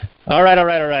All right.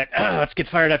 Let's get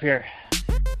fired up here.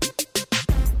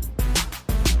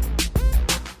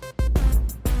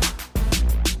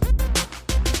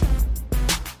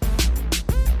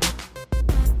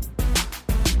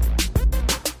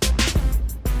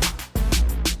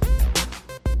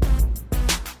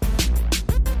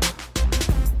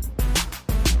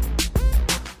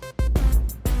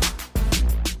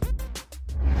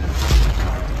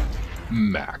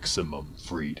 Maximum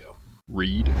freedom.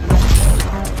 Read.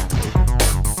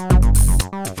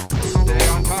 Stay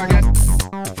on target.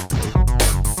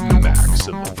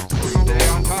 Maximum freedom. Stay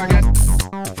on target.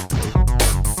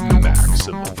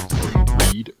 Maximum freedom.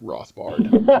 Read Rothbard.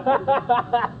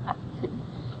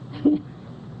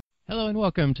 Hello and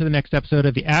welcome to the next episode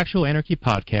of the Actual Anarchy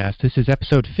Podcast. This is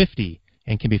episode 50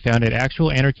 and can be found at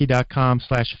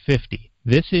actualanarchy.com/50.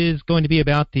 This is going to be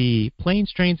about the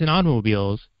Planes, Trains, and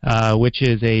Automobiles, which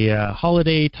is a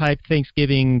holiday-type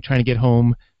Thanksgiving, trying to get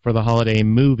home for the holiday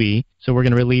movie. So we're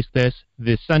going to release this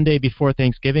Sunday before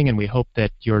Thanksgiving, and we hope that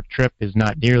your trip is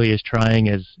not nearly as trying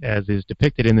as is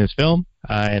depicted in this film.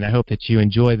 And I hope that you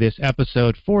enjoy this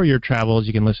episode for your travels.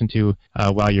 You can listen to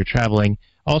while you're traveling.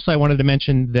 Also, I wanted to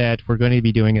mention that we're going to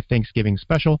be doing a Thanksgiving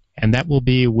special, and that will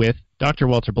be with Dr.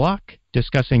 Walter Block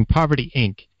discussing Poverty,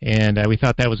 Inc. And we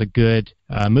thought that was a good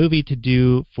movie to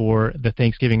do for the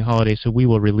Thanksgiving holiday, so we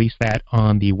will release that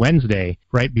on the Wednesday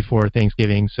right before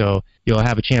Thanksgiving. So you'll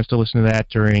have a chance to listen to that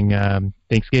during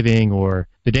Thanksgiving or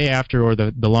the day after or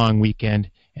the long weekend.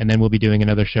 And then we'll be doing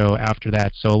another show after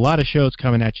that. So a lot of shows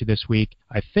coming at you this week.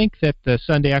 I think that the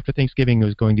Sunday after Thanksgiving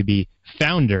is going to be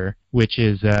Founder, which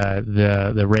is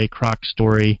the Ray Kroc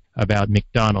story about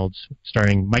McDonald's,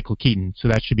 starring Michael Keaton. So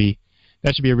that should be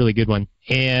a really good one.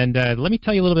 And let me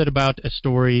tell you a little bit about a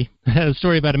story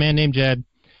about a man named Jed.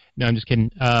 No, I'm just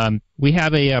kidding. We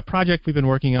have a project we've been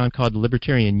working on called the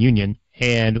Libertarian Union.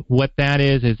 And what that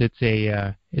is it's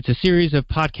a series of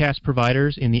podcast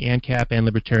providers in the ANCAP and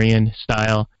Libertarian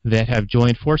style that have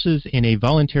joined forces in a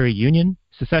voluntary union.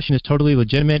 Secession is totally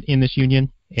legitimate in this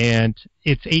union, and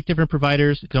it's 8 different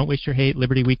providers: Don't Waste Your Hate,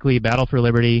 Liberty Weekly, Battle for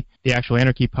Liberty, the Actual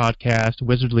Anarchy Podcast,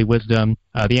 Wizardly Wisdom,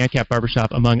 the ANCAP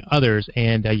Barbershop, among others.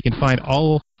 And you can find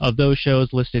all of those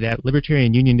shows listed at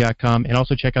libertarianunion.com, and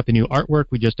also check out the new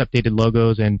artwork. We just updated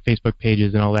logos and Facebook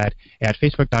pages and all that at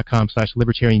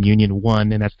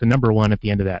facebook.com/libertarianunion1, and that's the number 1 at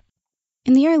the end of that.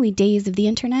 In the early days of the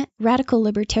internet, radical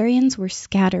libertarians were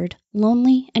scattered,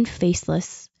 lonely, and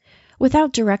faceless.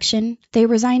 Without direction, they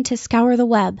resigned to scour the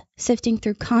web, sifting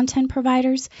through content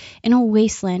providers in a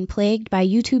wasteland plagued by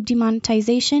YouTube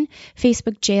demonetization,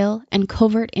 Facebook jail, and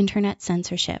covert internet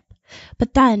censorship.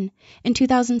 But then, in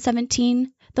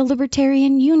 2017, the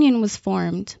Libertarian Union was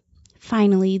formed.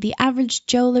 Finally, the average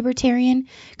Joe libertarian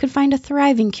could find a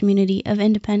thriving community of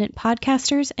independent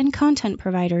podcasters and content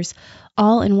providers,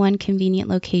 all in one convenient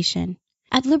location.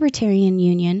 At Libertarian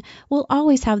Union, we'll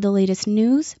always have the latest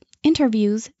news,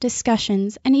 interviews,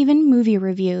 discussions, and even movie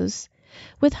reviews.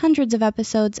 With hundreds of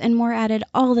episodes and more added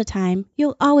all the time,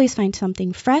 you'll always find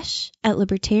something fresh at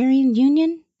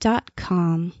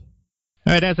libertarianunion.com.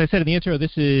 All right, as I said in the intro,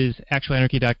 this is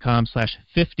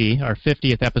actualanarchy.com/50, our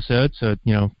 50th episode. So,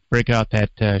 break out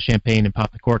that champagne and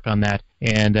pop the cork on that.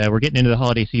 And we're getting into the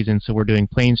holiday season, so we're doing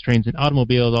Planes, Trains, and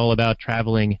Automobiles, all about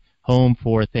traveling home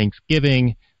for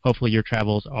Thanksgiving. Hopefully your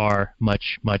travels are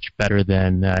much, much better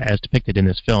than as depicted in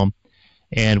this film.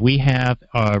 And we have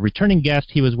a returning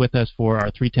guest. He was with us for our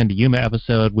 310 to Yuma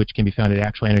episode, which can be found at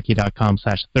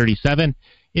actualanarchy.com/37.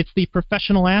 It's the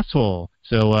Professional Asshole.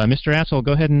 So, Mr. Asshole,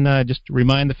 go ahead and just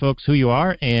remind the folks who you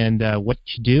are and what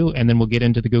you do, and then we'll get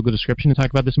into the Google description and talk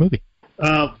about this movie.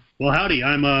 Well, howdy.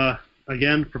 I'm,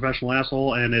 again, Professional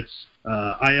Asshole, and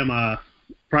I am a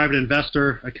private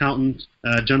investor, accountant,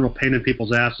 general pain in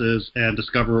people's asses, and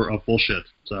discoverer of bullshit.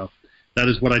 So that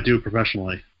is what I do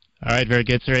professionally. All right, very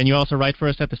good, sir. And you also write for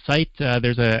us at the site.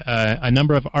 There's a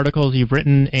number of articles you've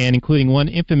written, and including one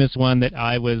infamous one that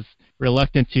I was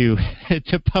reluctant to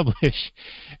publish.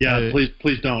 Yeah,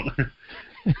 please don't.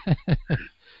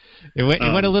 It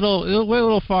went a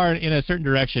little far in a certain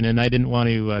direction, and I didn't want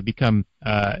to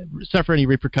suffer any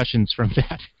repercussions from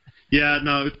that. Yeah,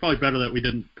 no, it's probably better that we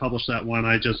didn't publish that one.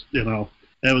 I just, it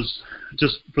was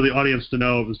just for the audience to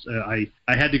know. It was I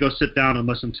had to go sit down and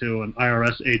listen to an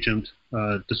IRS agent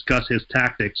discuss his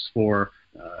tactics for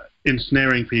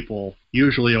ensnaring people,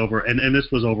 usually over, and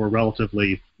this was over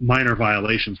relatively minor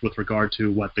violations with regard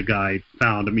to what the guy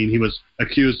found. I mean, he was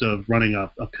accused of running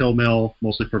a pill mill,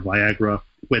 mostly for Viagra,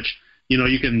 which,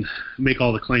 you can make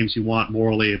all the claims you want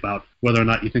morally about whether or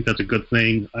not you think that's a good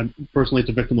thing. Personally, it's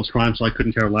a victimless crime, so I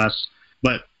couldn't care less.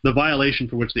 But the violation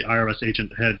for which the IRS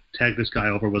agent had tagged this guy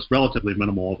over was relatively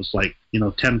minimal. It was like,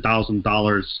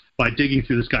 $10,000 by digging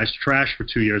through this guy's trash for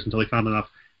 2 years until he found enough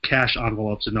cash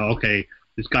envelopes to know, okay,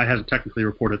 this guy hasn't technically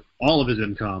reported all of his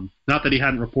income. Not that he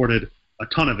hadn't reported a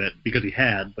ton of it, because he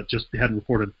had, but just he hadn't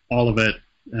reported all of it.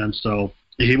 And so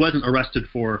he wasn't arrested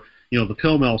for, the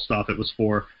pill mill stuff. It was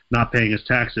for not paying his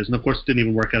taxes. And of course, it didn't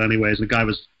even work out anyways. The guy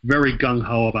was very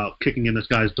gung-ho about kicking in this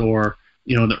guy's door,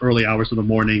 in the early hours of the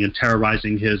morning and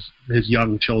terrorizing his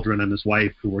young children and his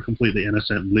wife, who were completely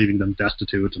innocent, and leaving them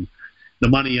destitute. And the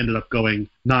money ended up going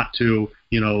not to,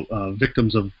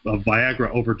 victims of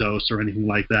Viagra overdose or anything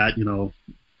like that,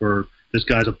 for this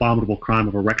guy's abominable crime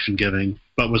of erection giving,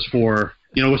 but was for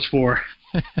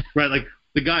right, like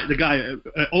the guy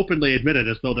openly admitted,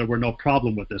 as though there were no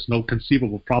problem with this, no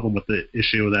conceivable problem with the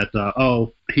issue, that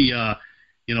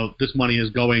this money is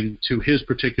going to his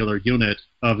particular unit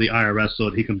of the IRS so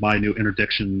that he can buy new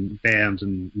interdiction bans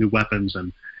and new weapons.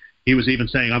 And he was even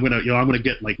saying, I'm gonna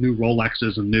get like new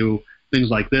Rolexes and new things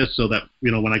like this, so that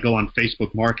when I go on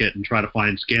Facebook Market and try to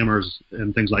find scammers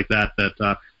and things like that,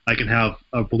 I can have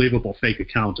a believable fake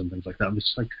account and things like that. I'm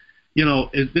just like,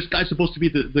 is this guy supposed to be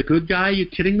the good guy? Are you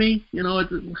kidding me?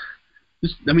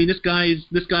 This guy's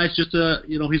just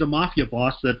he's a mafia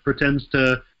boss that pretends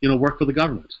to, work for the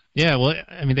government. Yeah, well,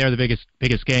 they're the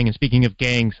biggest gang. And speaking of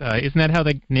gangs, isn't that how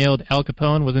they nailed Al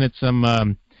Capone? Wasn't it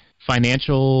some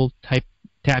financial type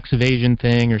tax evasion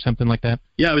thing or something like that?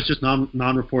 Yeah, it was just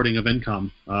non-reporting of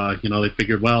income. They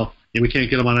figured, well, we can't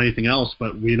get him on anything else,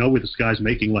 but we know this guy's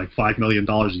making like $5 million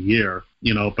a year,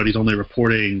 but he's only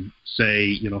reporting,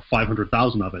 say,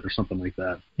 500,000 of it or something like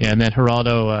that. Yeah, and then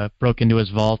Geraldo broke into his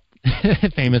vault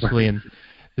famously, and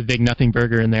the big nothing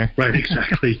burger in there. Right,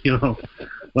 exactly.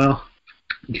 Well,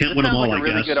 you can't win them all, I guess. Sounds like a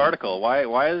really good article. Why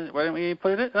didn't we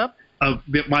put it up?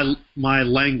 My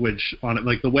language on it,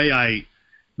 like the way I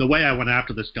went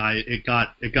after this guy, it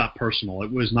got personal.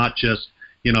 It was not just,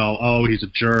 he's a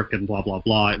jerk and blah blah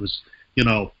blah. It was,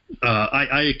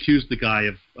 I accused the guy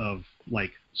of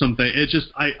like something. It just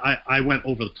I went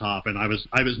over the top, and I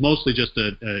was mostly just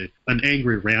an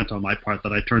angry rant on my part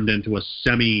that I turned into a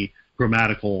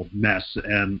semi-grammatical mess,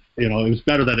 and it was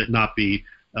better that it not be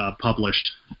published.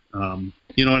 And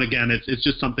again, it's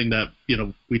just something that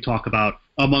we talk about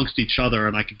amongst each other,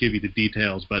 and I could give you the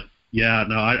details, but yeah,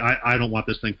 no, I don't want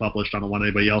this thing published. I don't want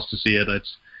anybody else to see it.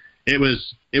 It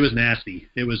was nasty.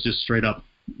 It was just straight up,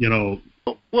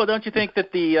 Well, don't you think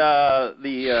that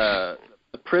the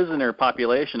prisoner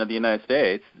population of the United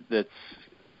States has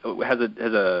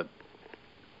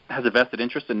a vested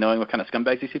interest in knowing what kind of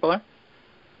scumbags these people are?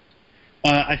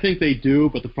 I think they do,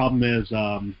 but the problem is,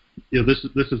 this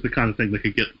is the kind of thing that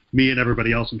could get me and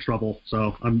everybody else in trouble.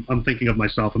 So I'm thinking of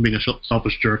myself. I'm being a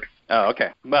selfish jerk. Oh, okay.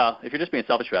 Well, if you're just being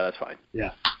selfish about it, that's fine.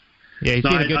 Yeah. Yeah, he's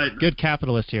being a good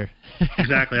capitalist here.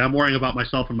 Exactly. I'm worrying about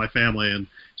myself and my family, and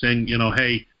saying,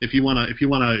 hey, if you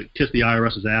wanna kiss the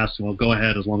IRS's ass, well, go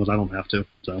ahead, as long as I don't have to.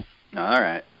 So. All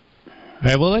right. All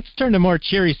right. Well, let's turn to a more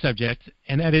cheery subject,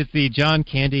 and that is the John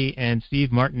Candy and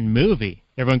Steve Martin movie.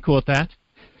 Everyone cool with that?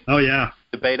 Oh yeah.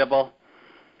 Debatable.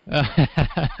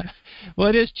 Well,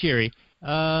 it is cheery. You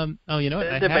know what?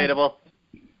 It's debatable.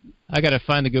 I got to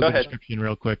find the Google description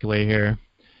real quickly here.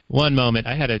 One moment.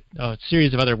 I had a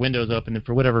series of other windows open, and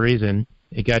for whatever reason,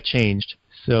 it got changed.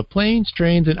 So planes,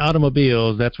 trains, and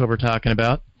automobiles, that's what we're talking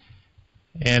about.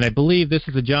 And I believe this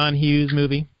is a John Hughes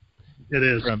movie. It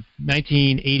is. From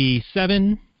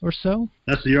 1987 or so.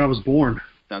 That's the year I was born.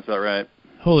 Sounds about right.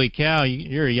 Holy cow,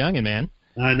 you're a youngin', man.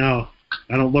 I know.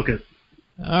 I don't look it.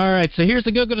 All right, so here's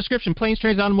the Google description. Planes,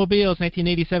 Trains, Automobiles,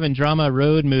 1987 drama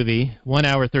road movie, 1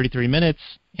 hour, 33 minutes,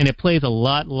 and it plays a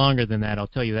lot longer than that, I'll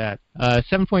tell you that.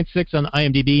 7.6 on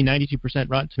IMDb, 92%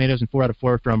 Rotten Tomatoes, and 4 out of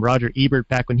 4 from Roger Ebert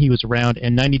back when he was around,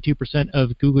 and 92%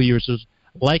 of Google users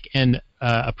like and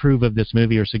approve of this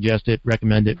movie or suggest it,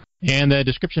 recommend it. And the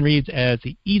description reads as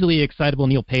the easily excitable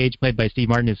Neil Page, played by Steve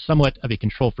Martin, is somewhat of a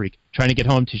control freak. Trying to get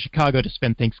home to Chicago to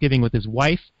spend Thanksgiving with his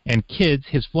wife and kids,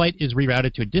 his flight is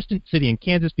rerouted to a distant city in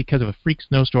Kansas because of a freak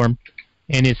snowstorm,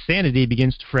 and his sanity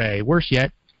begins to fray. Worse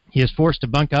yet, he is forced to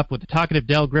bunk up with the talkative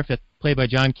Del Griffith, played by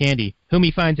John Candy, whom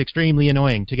he finds extremely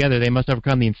annoying. Together, they must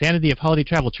overcome the insanity of holiday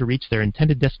travel to reach their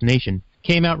intended destination.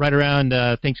 Came out right around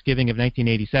Thanksgiving of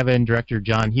 1987. Director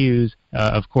John Hughes.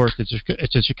 Of course,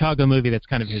 it's a Chicago movie. That's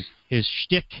kind of his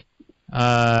shtick.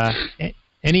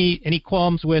 Any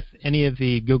qualms with any of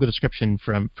the Google description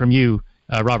from you,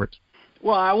 Robert?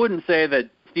 Well, I wouldn't say that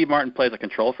Steve Martin plays a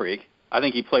control freak. I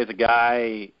think he plays a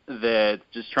guy that's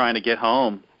just trying to get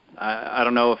home. I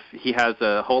don't know if he has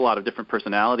a whole lot of different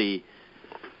personality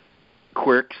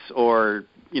quirks or,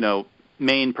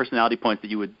 main personality points that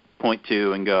you would point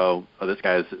to and go, oh, this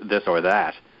guy's this or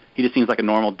that. He just seems like a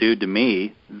normal dude to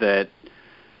me that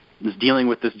is dealing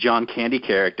with this John Candy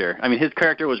character. I mean, his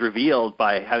character was revealed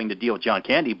by having to deal with John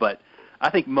Candy, but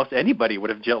I think most anybody would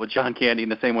have dealt with John Candy in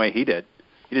the same way he did.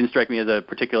 He didn't strike me as a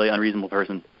particularly unreasonable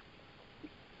person.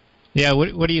 Yeah,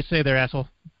 what do you say there, asshole?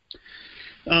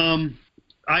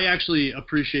 I actually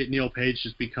appreciate Neil Page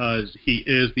just because he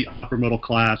is the upper middle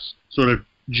class, sort of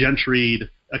gentried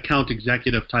account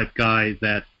executive type guy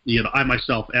that I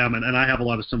myself am, and I have a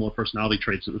lot of similar personality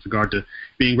traits with regard to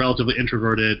being relatively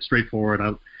introverted, straightforward.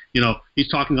 He's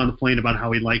talking on the plane about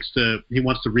how he wants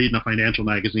to read in a financial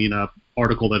magazine a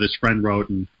article that his friend wrote,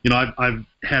 and I've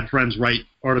had friends write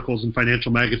articles in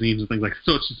financial magazines and things like that.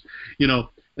 So it's just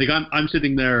like I'm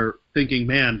sitting there thinking,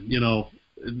 man,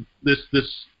 this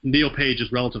Neil Page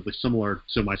is relatively similar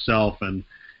to myself, and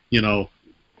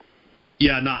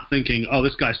not thinking, oh,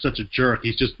 this guy's such a jerk.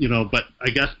 He's just but I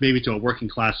guess maybe to a working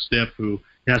class stiff who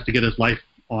has to get his life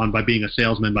on by being a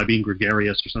salesman, by being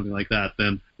gregarious or something like that,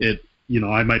 then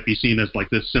I might be seen as like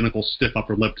this cynical, stiff,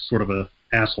 upper-lipped sort of a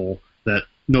asshole that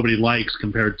nobody likes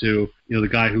compared to the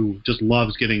guy who just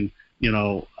loves getting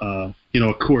a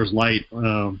Coors Light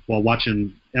while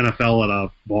watching NFL at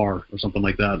a bar or something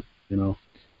like that.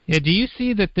 Yeah. Do you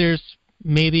see that there's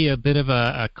maybe a bit of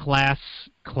a class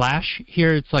clash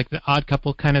here? It's like the Odd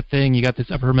Couple kind of thing. You got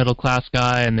this upper middle class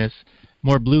guy and this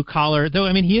more blue collar. Though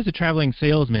I mean, he is a traveling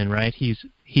salesman, right? He's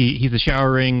a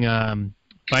showering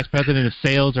vice president of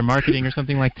sales or marketing or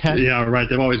something like that. Yeah, right.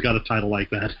 They've always got a title like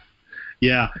that.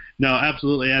 Yeah, no,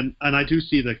 absolutely, and I do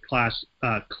see the clash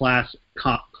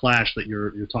that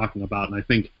you're talking about, and I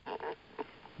think,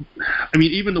 I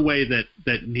mean, even the way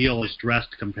that Neil is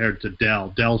dressed compared to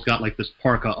Del. Del's got like this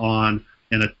parka on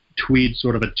and a tweed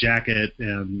sort of a jacket,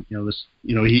 and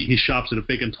he shops at a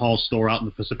big and tall store out in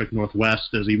the Pacific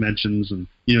Northwest, as he mentions, and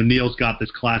Neil's got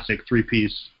this classic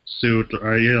 3-piece suit,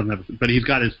 or he doesn't have, but he's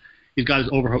got his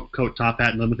overcoat, top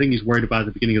hat, and the thing he's worried about at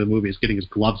the beginning of the movie is getting his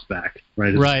gloves back,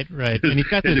 right? Right. And he's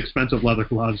got his expensive leather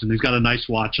gloves, and he's got a nice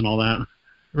watch and all that.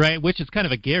 Right, which is kind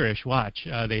of a garish watch.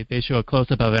 They show a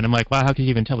close-up of it, and I'm like, wow, how could you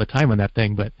even tell the time on that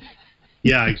thing? But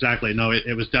yeah, exactly. No,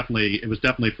 it was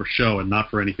definitely for show and not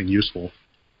for anything useful.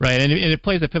 Right, and it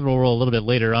plays a pivotal role a little bit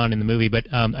later on in the movie. But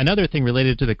another thing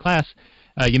related to the class,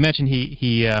 you mentioned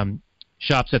he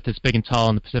shops at this big and tall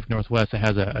in the Pacific Northwest that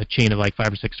has a chain of like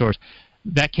 5 or 6 stores.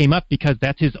 That came up because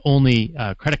that's his only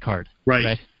credit card.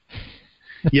 Right?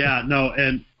 Yeah, no,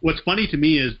 and what's funny to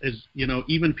me is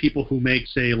even people who make,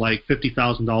 say, like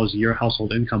 $50,000 a year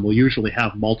household income will usually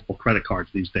have multiple credit cards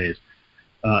these days,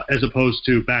 as opposed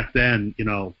to back then,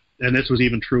 and this was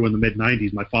even true in the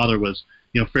mid-'90s. My father was,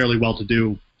 fairly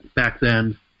well-to-do back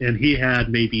then, and he had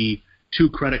maybe 2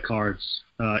 credit cards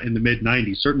in the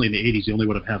mid-'90s. Certainly in the '80s, he only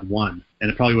would have had 1,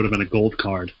 and it probably would have been a gold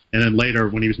card. And then later,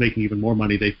 when he was making even more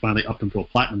money, they finally upped him to a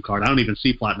platinum card. I don't even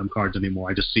see platinum cards anymore.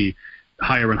 I just see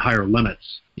higher and higher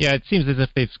limits. Yeah, it seems as if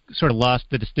they've sort of lost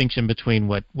the distinction between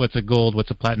what's a gold,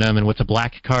 what's a platinum, and what's a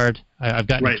black card. I've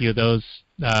gotten a few of those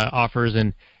offers,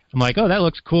 and I'm like, oh, that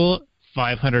looks cool.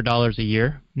 $500 a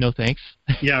year, no thanks.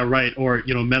 Yeah, right. Or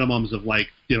minimums of like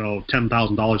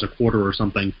 $10,000 a quarter or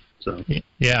something. So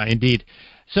yeah, indeed.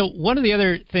 So one of the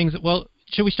other things, well,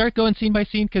 should we start going scene by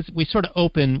scene? Because we sort of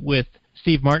open with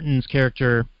Steve Martin's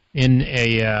character in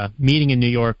a meeting in New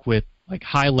York with like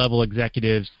high-level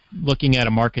executives looking at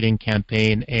a marketing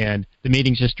campaign, and the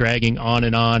meeting's just dragging on,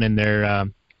 and they're,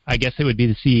 I guess it would be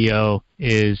the CEO,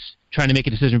 is trying to make a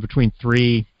decision between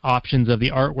 3 options of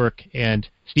the artwork, and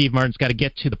Steve Martin's got to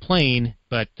get to the plane,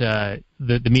 but the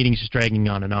meeting's just dragging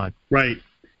on and on. Right.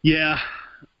 Yeah.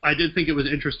 I did think it was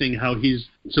interesting how he's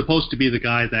supposed to be the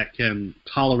guy that can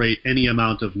tolerate any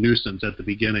amount of nuisance at the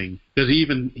beginning. Because he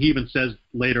even says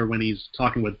later when he's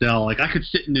talking with Del, like, I could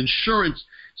sit in insurance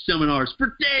seminars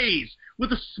for days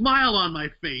with a smile on my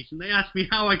face, and they ask me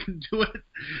how I can do it,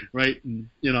 right? And,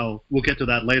 we'll get to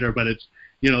that later, but it's,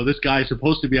 this guy's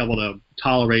supposed to be able to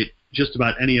tolerate just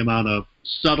about any amount of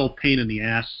subtle pain in the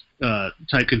ass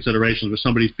type considerations where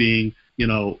somebody's being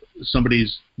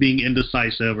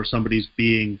indecisive, or somebody's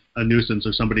being a nuisance,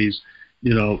 or somebody's,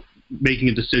 making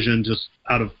a decision just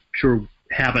out of pure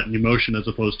habit and emotion as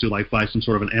opposed to like by some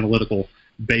sort of an analytical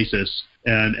basis.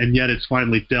 And yet it's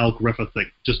finally Del Griffith that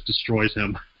just destroys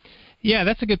him. Yeah,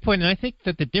 that's a good point. And I think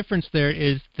that the difference there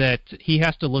is that he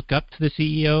has to look up to the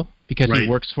CEO because he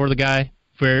works for the guy,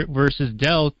 versus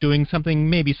Del doing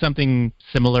something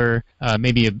similar,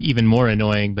 maybe even more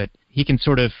annoying, but he can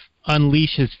sort of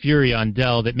unleash his fury on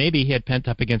Del that maybe he had pent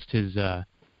up against his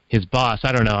boss.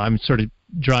 I don't know. I'm sort of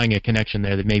drawing a connection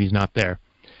there that maybe he's not there.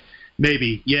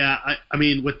 Maybe, yeah. I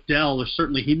mean, with Del, there's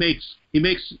certainly he makes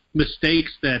makes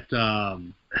mistakes that.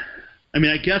 I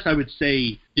mean, I guess I would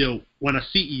say, when a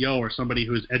CEO or somebody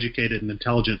who is educated and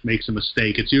intelligent makes a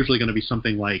mistake, it's usually going to be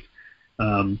something like,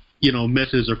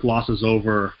 misses or glosses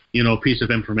over, a piece of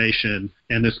information,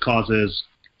 and this causes,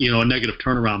 a negative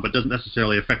turnaround, but doesn't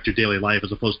necessarily affect your daily life,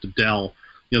 as opposed to Dell.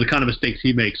 The kind of mistakes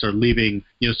he makes are leaving,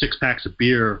 6 packs of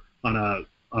beer on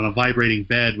a vibrating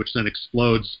bed, which then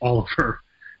explodes all over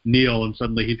Neil, and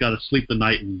suddenly he's got to sleep the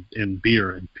night in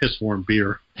beer, and piss-warm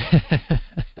beer.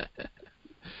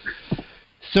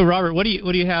 So, Robert, what do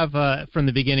you have from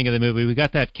the beginning of the movie? We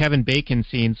got that Kevin Bacon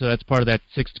scene, so that's part of that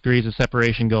 6 degrees of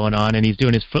separation going on, and he's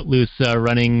doing his footloose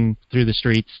running through the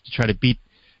streets to try to beat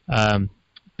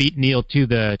Neil to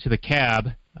the cab.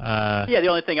 The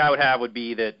only thing I would have would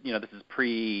be that this is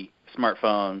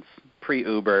pre-smartphones,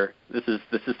 pre-Uber. This is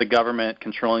the government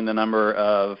controlling the number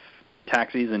of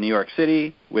taxis in New York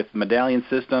City with medallion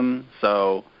system.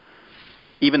 So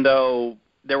even though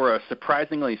there were a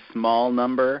surprisingly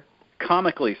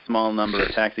comically small number of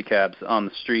taxi cabs on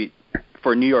the street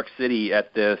for New York City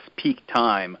at this peak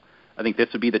time, I think this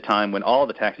would be the time when all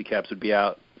the taxi cabs would be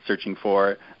out searching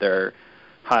for their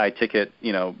high ticket,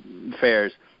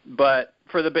 fares. But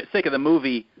for the sake of the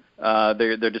movie,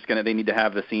 they need to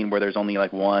have the scene where there's only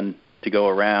like one to go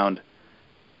around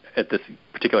at this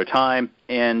particular time.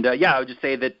 And I would just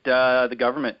say that the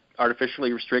government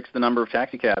artificially restricts the number of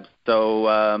taxi cabs.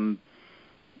 So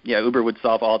Uber would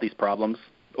solve all these problems,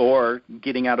 or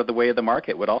getting out of the way of the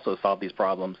market would also solve these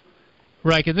problems.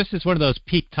 Right, because this is one of those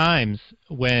peak times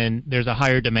when there's a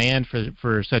higher demand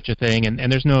for such a thing,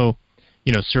 and there's no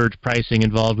surge pricing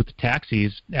involved with the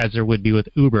taxis as there would be with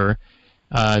Uber.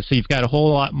 So you've got a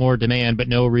whole lot more demand, but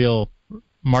no real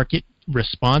market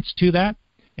response to that.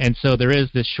 And so there is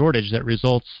this shortage that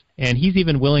results, and he's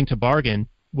even willing to bargain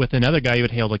with another guy who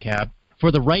would hail the cab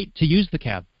for the right to use the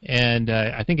cab. And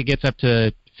I think it gets up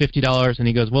to $50, and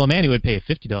he goes, well, a man who would pay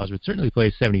 $50 would certainly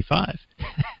pay $75,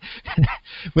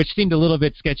 which seemed a little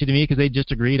bit sketchy to me because they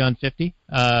just agreed on $50.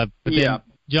 But then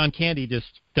John Candy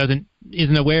just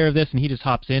isn't aware of this, and he just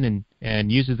hops in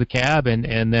and uses the cab,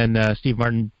 and then Steve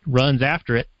Martin runs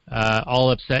after it,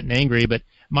 all upset and angry. But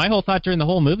my whole thought during the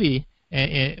whole movie,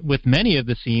 with many of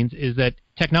the scenes, is that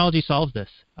technology solves this.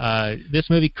 This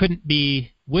movie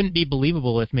wouldn't be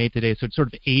believable if made today, so it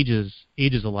sort of ages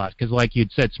a lot, because like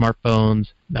you'd said, smartphones,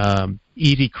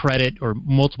 easy credit or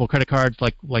multiple credit cards,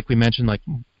 like we mentioned, like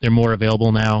they're more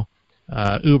available now.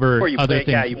 Uber, or you other pay,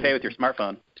 things. Yeah, you pay with your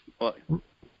smartphone. Well,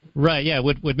 right, yeah,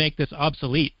 would make this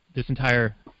obsolete, this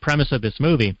entire premise of this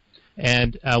movie.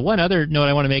 And one other note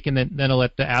I want to make, and then I'll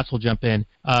let the asshole jump in.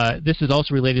 This is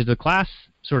also related to the class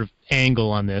sort of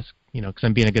angle on this, because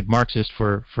I'm being a good Marxist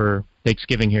for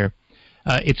Thanksgiving here.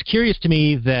 It's curious to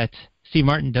me that Steve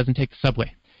Martin doesn't take the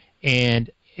subway. And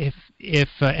if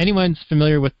anyone's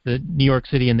familiar with the New York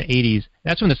City in the 80s,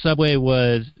 that's when the subway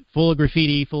was full of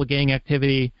graffiti, full of gang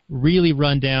activity, really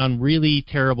run down, really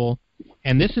terrible.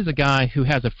 And this is a guy who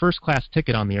has a first-class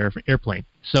ticket on the airplane.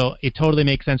 So it totally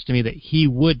makes sense to me that he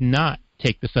would not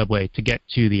take the subway to get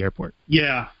to the airport.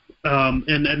 Yeah,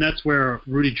 and that's where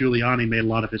Rudy Giuliani made a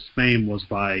lot of his fame, was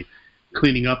by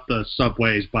cleaning up the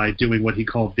subways by doing what he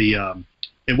called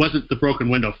it wasn't the broken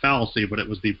window fallacy, but it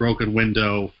was the broken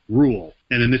window rule.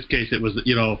 And in this case, it was,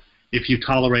 if you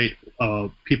tolerate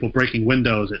people breaking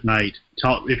windows at night,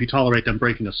 if you tolerate them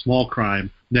breaking a small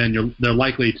crime, then they're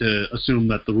likely to assume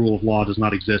that the rule of law does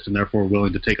not exist and therefore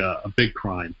willing to take a big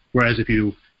crime. Whereas if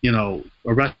you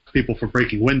arrest people for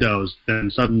breaking windows,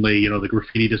 then suddenly, the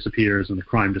graffiti disappears and the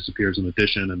crime disappears in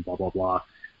addition, and blah, blah, blah.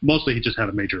 Mostly he just had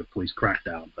a major police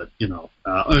crackdown, but,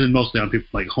 and mostly on people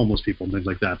like homeless people and things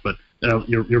like that. But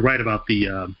you're right about the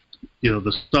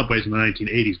subways in the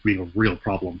 1980s being a real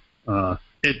problem.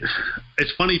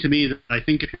 It's funny to me that I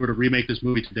think if you were to remake this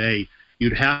movie today,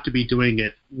 you'd have to be doing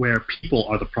it where people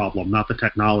are the problem, not the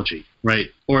technology, right?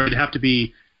 Or it'd have to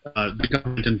be the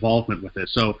government involvement with it.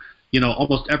 So,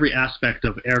 almost every aspect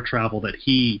of air travel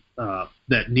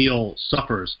that Neil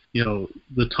suffers,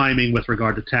 the timing with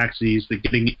regard to taxis, the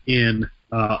getting in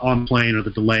on plane or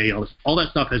the delay, all that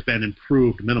stuff has been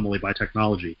improved minimally by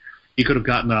technology. He could have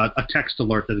gotten a text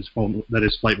alert that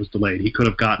his flight was delayed. He could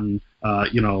have gotten,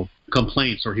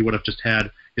 complaints, or he would have just had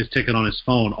his ticket on his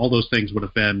phone. All those things would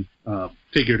have been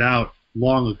figured out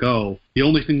long ago. The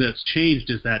only thing that's changed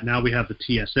is that now we have the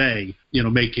TSA,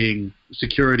 making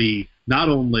security not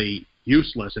only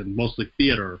useless and mostly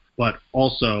theater, but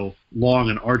also long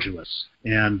and arduous.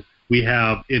 And we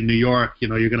have in New York, you're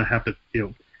going to have to,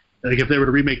 like if they were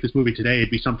to remake this movie today,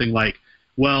 it'd be something like,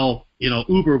 well,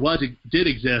 Uber did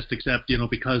exist, except,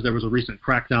 because there was a recent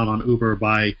crackdown on Uber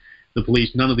by the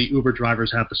police, none of the Uber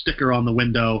drivers have the sticker on the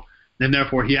window and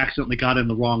therefore he accidentally got in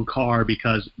the wrong car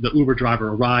because the Uber driver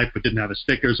arrived but didn't have his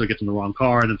sticker, so he gets in the wrong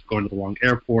car and it's going to the wrong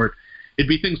airport. It'd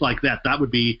be things like that. That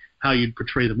would be how you'd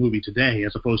portray the movie today,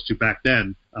 as opposed to back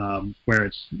then, where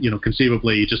it's,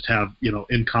 conceivably you just have,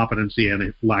 incompetency and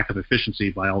a lack of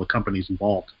efficiency by all the companies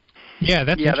involved. Yeah,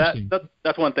 that's interesting.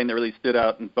 That's one thing that really stood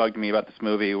out and bugged me about this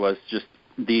movie was just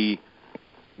the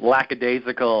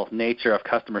lackadaisical nature of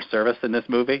customer service in this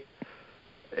movie.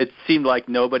 It seemed like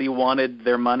nobody wanted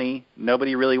their money.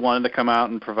 Nobody really wanted to come out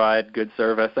and provide good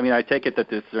service. I mean, I take it that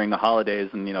this is during the holidays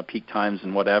and, peak times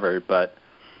and whatever, but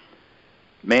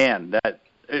man,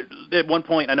 at one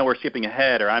point, I know we're skipping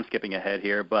ahead, or I'm skipping ahead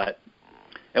here, but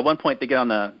at one point they get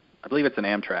on I believe it's an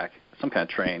Amtrak, some kind of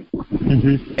train,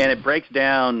 and it breaks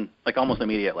down like almost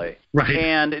immediately. Right.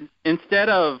 And instead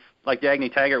of like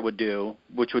Dagny Taggart would do,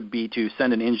 which would be to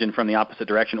send an engine from the opposite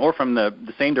direction or from the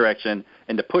same direction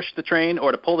and to push the train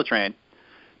or to pull the train,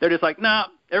 they're just like, no,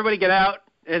 everybody get out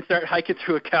and start hiking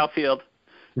through a cow field,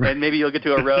 and maybe you'll get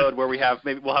to a road where we'll have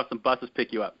some buses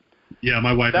pick you up. Yeah,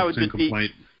 my wife had the same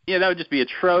complaint. Yeah, that would just be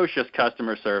atrocious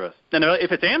customer service. And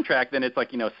if it's Amtrak, then it's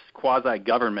like,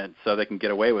 quasi-government, so they can get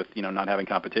away with, not having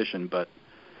competition, but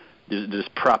they're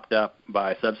just propped up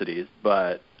by subsidies.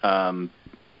 But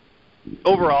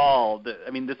overall,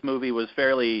 this movie was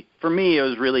for me, it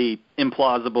was really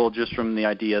implausible just from the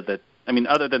idea that,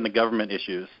 other than the government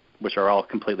issues, which are all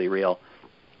completely real,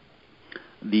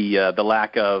 the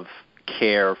lack of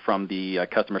care from the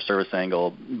customer service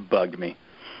angle bugged me.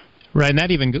 Right, and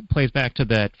that even plays back to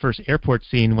that first airport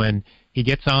scene when he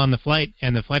gets on the flight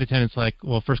and the flight attendant's like,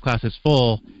 well, first class is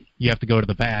full, you have to go to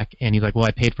the back. And he's like, well,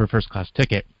 I paid for a first class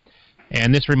ticket.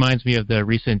 And this reminds me of the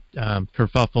recent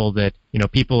kerfuffle that,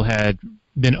 people had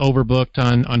been overbooked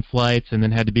on flights and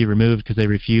then had to be removed because they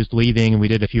refused leaving. And we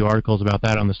did a few articles about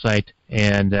that on the site.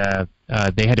 And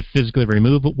they had to physically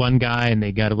remove one guy, and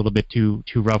they got a little bit too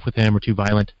rough with him or too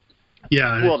violent.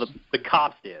 Yeah. Well, the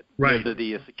cops did. Right.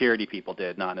 The security people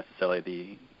did, not necessarily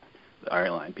the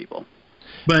airline people.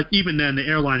 But even then, the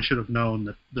airline should have known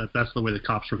that that's the way the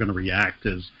cops were going to react.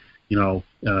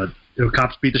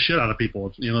 Cops beat the shit out of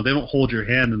people. They don't hold your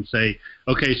hand and say,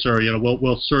 okay, sir,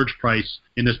 we'll surge price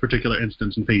in this particular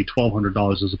instance and pay you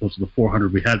 $1,200 as opposed to the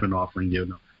 $400 we had been offering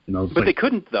you. But they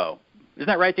couldn't, though. Isn't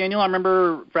that right, Daniel? I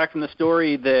remember back from the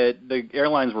story that the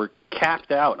airlines were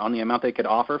capped out on the amount they could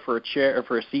offer for a chair or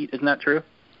for a seat. Isn't that true?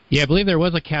 Yeah, I believe there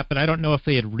was a cap, but I don't know if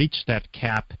they had reached that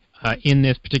cap in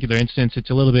this particular instance. It's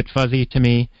a little bit fuzzy to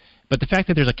me. But the fact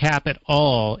that there's a cap at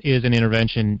all is an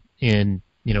intervention in,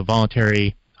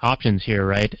 voluntary options here,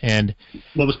 right? And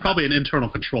well, it was probably an internal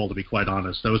control, to be quite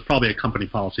honest. There was probably a company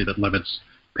policy that limits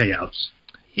payouts.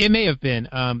 It may have been.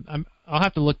 I'll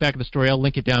have to look back at the story. I'll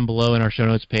link it down below in our show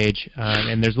notes page,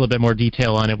 and there's a little bit more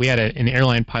detail on it. We had an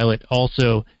airline pilot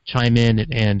also chime in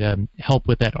and help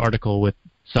with that article with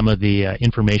some of the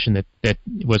information that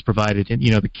was provided, in,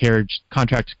 the carriage,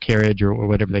 contract carriage, or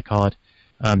whatever they call it.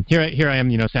 Here I am,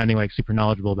 sounding like super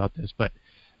knowledgeable about this, but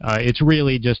it's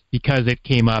really just because it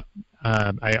came up.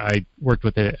 I worked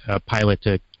with a pilot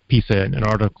to piece an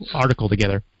article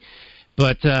together,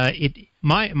 but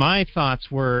my thoughts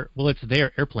were, well, it's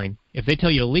their airplane. If they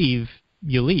tell you to leave,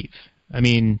 you leave.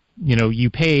 You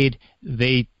paid.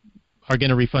 They are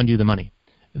going to refund you the money.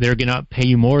 They're going to pay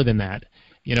you more than that.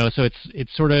 So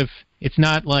it's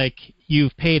not like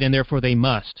you've paid and therefore they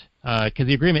must. Because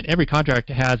the agreement, every contract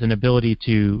has an ability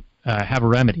to have a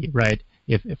remedy, right?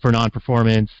 If for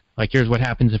non-performance, like here's what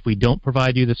happens if we don't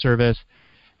provide you the service.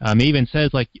 It even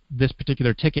says like this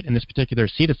particular ticket and this particular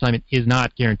seat assignment is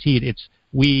not guaranteed. It's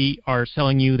we are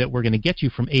selling you that we're going to get you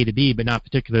from A to B, but not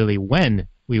particularly when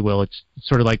we will. It's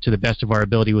sort of like to the best of our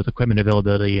ability with equipment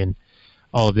availability and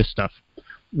all of this stuff.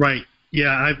 Right.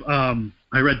 Yeah,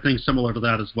 I read things similar to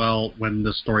that as well when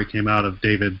this story came out of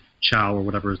David Chow or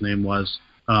whatever his name was.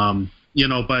 I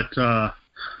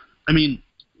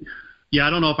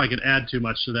don't know if I could add too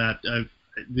much to that.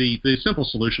 The simple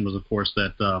solution was, of course,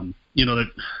 that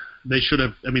that they should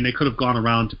have. They could have gone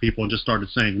around to people and just started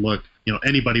saying, look,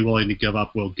 anybody willing to give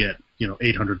up will get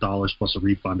 $800 plus a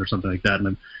refund or something like that, and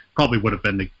then probably would have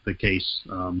been the case.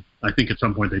 I think at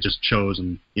some point they just chose,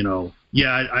 and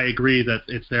I agree that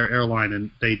it's their airline and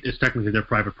it's technically their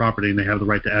private property and they have the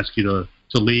right to ask you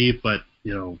to leave, but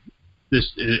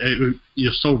this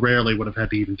so rarely would have had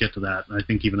to even get to that. And I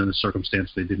think even in this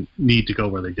circumstance they didn't need to go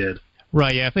where they did.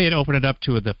 Right. Yeah. If they had opened it up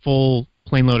to the full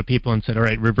plane load of people and said, all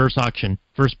right, reverse auction,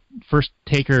 first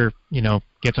taker,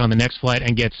 gets on the next flight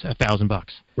and gets $1,000.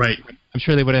 Right. I'm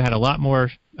sure they would have had a lot more,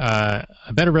 a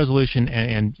better resolution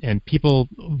and people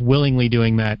willingly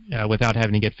doing that without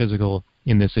having to get physical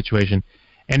in this situation.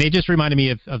 And it just reminded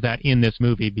me of that in this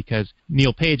movie, because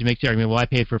Neil Page makes the argument, well, I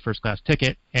paid for a first-class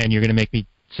ticket, and you're going to make me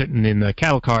sitting in the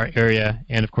cattle car area,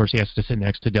 and of course he has to sit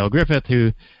next to Dale Griffith,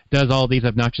 who does all these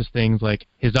obnoxious things, like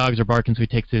his dogs are barking, so he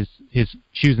takes his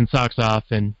shoes and socks off,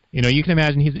 and you can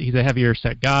imagine he's a heavier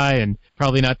set guy and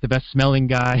probably not the best smelling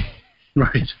guy.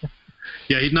 Right.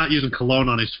 Yeah, he's not using cologne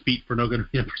on his feet for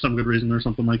for some good reason or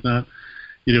something like that.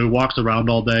 He walks around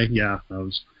all day. Yeah,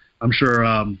 I'm sure.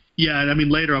 Yeah, and I mean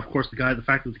later, of course, the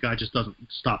fact that the guy just doesn't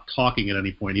stop talking at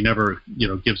any point. He never,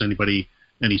 gives anybody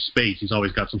any space. He's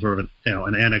always got some sort of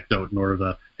an anecdote in order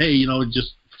to, hey,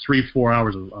 just 3-4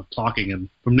 hours of talking, and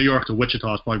from New York to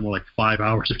Wichita is probably more like 5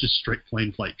 hours of just straight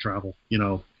plane flight travel.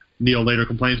 Neil later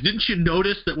complains, didn't you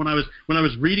notice that when I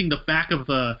was reading the back of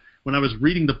the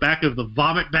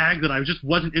vomit bag that I just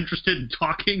wasn't interested in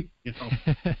talking?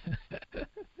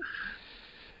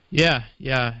 Yeah.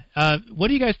 What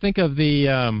do you guys think of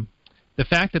the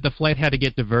fact that the flight had to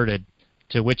get diverted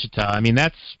to Wichita? I mean,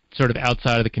 that's sort of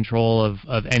outside of the control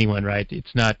of anyone, right?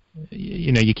 It's not,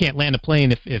 you can't land a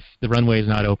plane if the runway is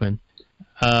not open.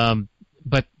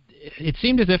 But it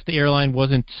seemed as if the airline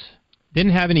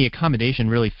didn't have any accommodation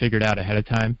really figured out ahead of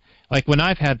time. Like when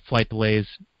I've had flight delays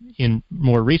in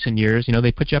more recent years,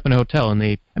 they put you up in a hotel, and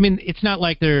it's not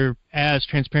like they're as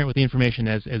transparent with the information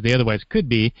as they otherwise could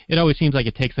be. It always seems like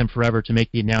it takes them forever to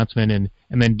make the announcement and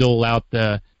then dole out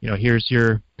the, here's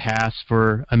your pass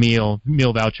for a meal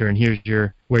voucher, and here's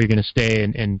where you're going to stay,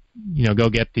 and go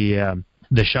get the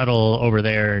shuttle over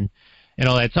there and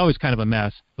all that. It's always kind of a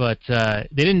mess, but they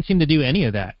didn't seem to do any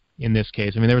of that in this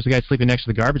case. I mean, there was a guy sleeping next to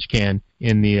the garbage can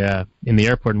in the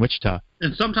airport in Wichita.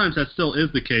 And sometimes that still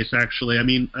is the case, actually. I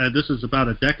mean, this is about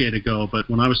a decade ago, but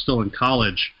when I was still in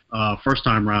college, first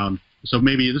time round, so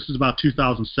maybe this is about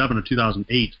 2007 or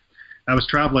 2008, I was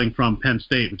traveling from Penn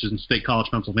State, which is in State College,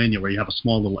 Pennsylvania, where you have a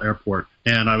small little airport,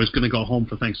 and I was going to go home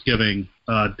for Thanksgiving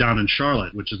down in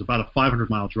Charlotte, which is about a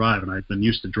 500-mile drive, and I'd been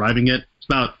used to driving it.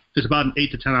 It's about an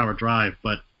 8 to 10 hour drive,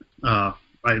 but I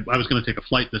was going to take a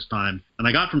flight this time, and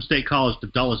I got from State College to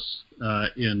Dulles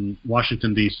in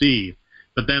Washington, D.C.,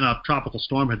 but then a tropical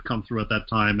storm had come through at that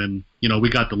time, and we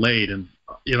got delayed, and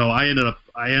I ended up.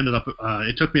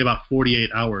 It took me about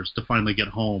 48 hours to finally get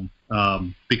home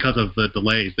because of the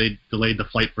delays. They delayed the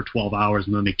flight for 12 hours,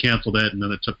 and then they canceled it, and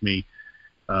then it took me.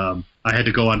 I had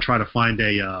to go and try to find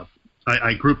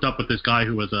I grouped up with this guy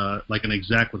who was like an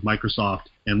exec with Microsoft,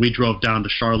 and we drove down to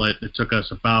Charlotte. It took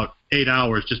us about 8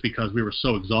 hours just because we were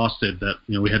so exhausted that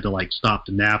we had to stop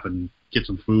to nap and get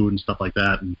some food and stuff like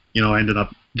that. And I ended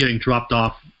up getting dropped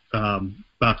off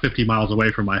about 50 miles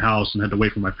away from my house and had to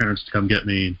wait for my parents to come get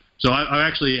me. So I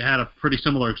actually had a pretty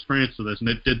similar experience to this, and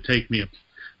it did take me a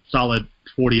solid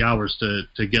 40 hours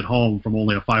to get home from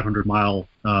only a 500-mile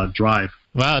drive.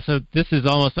 Wow, so this is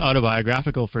almost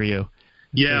autobiographical for you.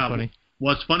 That's yeah. funny.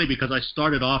 Well, it's funny because I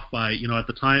started off by,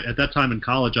 at that time in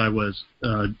college, I was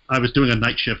doing a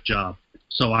night shift job.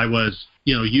 So I was,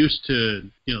 used to,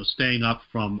 staying up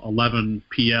from 11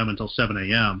 p.m. until 7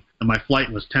 a.m. and my flight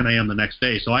was 10 a.m. the next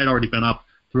day. So I had already been up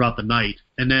throughout the night,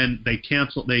 and then they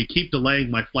keep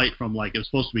delaying my flight from it was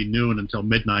supposed to be noon until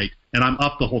midnight, and I'm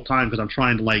up the whole time because I'm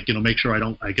trying to make sure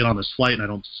I get on this flight and I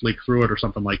don't sleep through it or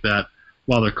something like that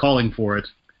while they're calling for it.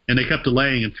 And they kept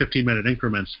delaying in 15-minute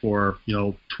increments for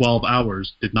 12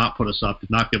 hours. Did not put us up. Did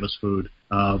not give us food.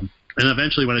 And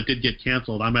eventually, when it did get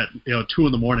canceled, I'm at 2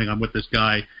 in the morning. I'm with this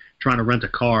guy trying to rent a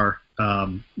car.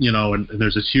 And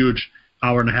there's this huge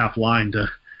hour-and-a-half line to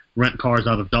rent cars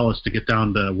out of Dulles to get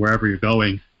down to wherever you're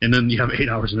going. And then you have 8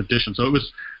 hours in addition. So it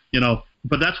was,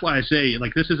 but that's why I say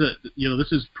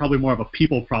this is probably more of a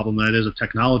people problem than it is a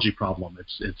technology problem.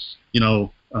 It's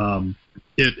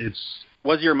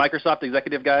Was your Microsoft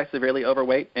executive guy severely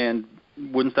overweight and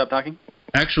wouldn't stop talking?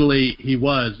 Actually, he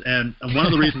was, and one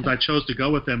of the reasons I chose to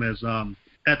go with him is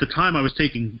at the time I was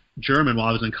taking German while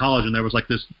I was in college, and there was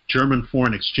this German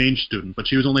foreign exchange student, but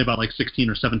she was only about 16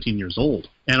 or 17 years old.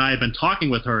 And I had been talking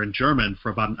with her in German for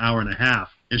about an hour and a half,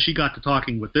 and she got to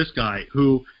talking with this guy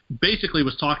who basically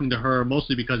was talking to her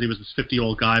mostly because he was this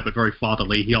 50-year-old guy, but very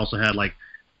fatherly. He also had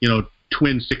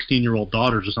twin 16-year-old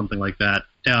daughters or something like that.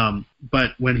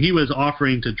 But when he was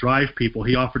offering to drive people,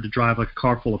 he offered to drive a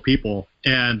car full of people,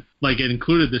 and it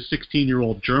included this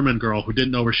 16-year-old German girl who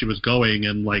didn't know where she was going,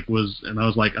 and I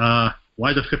was like,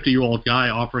 why is a 50-year-old guy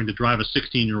offering to drive a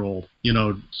 16-year-old,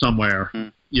 somewhere,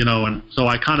 and so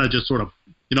I kind of just sort of,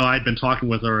 I'd been talking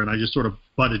with her, and I just sort of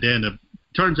butted in. It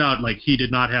turns out he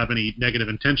did not have any negative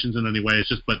intentions in any way. It's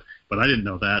just, but I didn't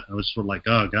know that. I was sort of like,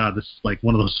 oh God, this is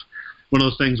one of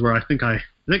those things where I think I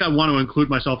want to include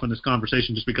myself in this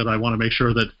conversation just because I want to make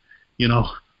sure that,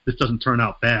 this doesn't turn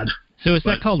out bad. So is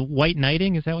But- that called white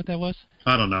knighting? Is that what that was?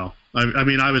 I don't know. I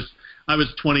mean, I was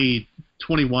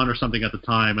 21 or something at the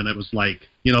time, and it was like,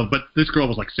 but this girl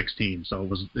was like 16, so it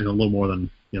was a little more than,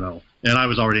 and I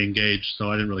was already engaged, so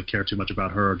I didn't really care too much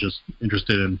about her, just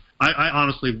interested in, I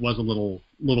honestly was a little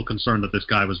concerned that this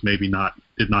guy was did not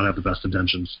have the best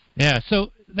intentions. Yeah,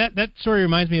 so that story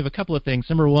reminds me of a couple of things.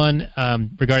 Number one,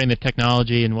 regarding the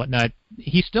technology and whatnot,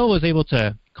 he still was able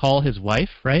to call his wife,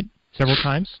 right, several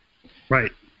times.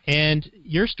 Right. And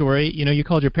your story, you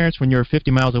called your parents when you were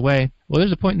 50 miles away. Well,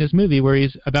 there's a point in this movie where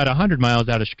he's about 100 miles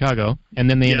out of Chicago, and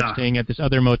then they end up staying at this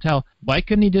other motel. Why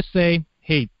couldn't he just say,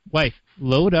 hey, wife,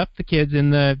 load up the kids in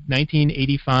the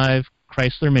 1985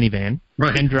 Chrysler minivan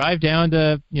and drive down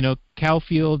to,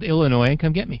 Cowfield, Illinois, and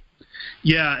come get me?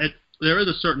 Yeah, there is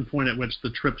a certain point at which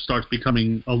the trip starts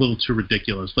becoming a little too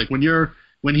ridiculous. Like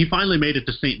when he finally made it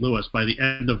to St. Louis by the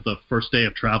end of the first day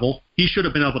of travel, he should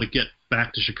have been able to get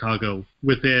back to Chicago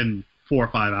within 4 or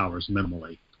 5 hours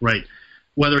minimally, right?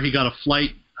 Whether he got a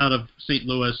flight out of St.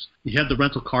 Louis, he had the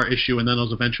rental car issue, and then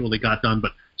those eventually got done.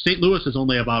 But St. Louis is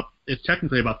it's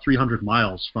technically about 300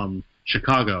 miles from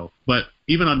Chicago. But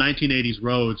even on 1980s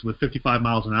roads with 55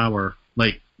 miles an hour,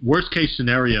 like worst case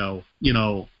scenario,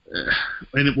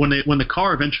 and when the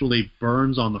car eventually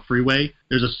burns on the freeway,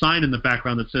 there's a sign in the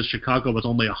background that says Chicago was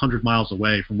only 100 miles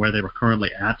away from where they were currently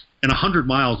at. And 100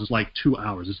 miles is like 2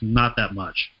 hours. It's not that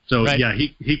much. So, yeah,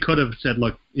 he could have said,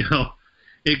 look,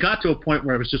 it got to a point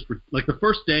where it was just like the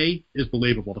first day is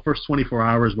believable. The first 24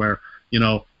 hours where,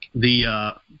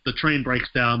 the train breaks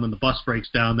down, then the bus breaks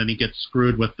down, then he gets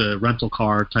screwed with the rental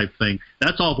car type thing.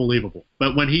 That's all believable.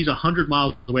 But when he's 100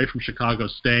 miles away from Chicago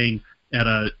staying at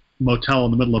a motel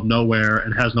in the middle of nowhere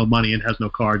and has no money and has no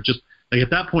car, just like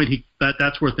at that point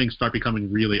that's where things start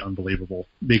becoming really unbelievable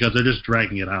because they're just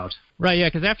dragging it out. Right, yeah,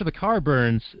 because after the car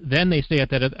burns, then they stay at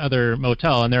that other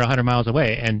motel and they're 100 miles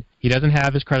away, and he doesn't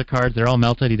have his credit cards, they're all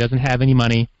melted, he doesn't have any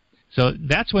money. So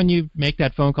that's when you make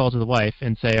that phone call to the wife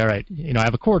and say, all right, I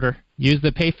have a quarter, use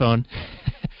the payphone.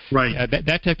 Right.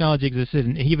 That technology existed,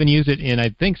 and he even used it in, I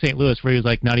think, St. Louis, where he was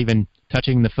like not even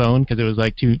touching the phone because it was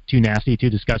like too nasty, too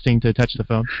disgusting to touch the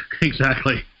phone.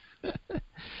 Exactly.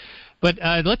 But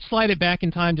let's slide it back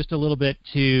in time just a little bit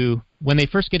to when they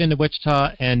first get into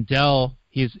Wichita, and Del,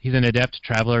 he's an adept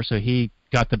traveler, so he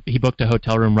booked a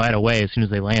hotel room right away as soon as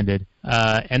they landed,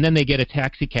 and then they get a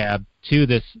taxi cab to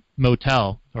this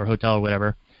motel or hotel or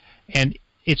whatever, and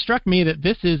it struck me that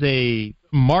this is a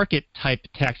market type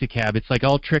taxi cab. It's like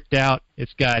all tricked out.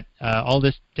 It's got all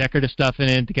this decorative stuff in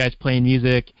it. The guy's playing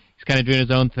music. He's kind of doing his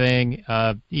own thing.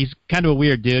 He's kind of a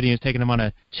weird dude. He was taking them on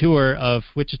a tour of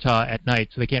Wichita at night,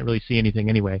 so they can't really see anything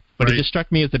anyway. But It just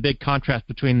struck me as the big contrast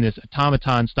between this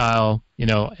automaton style,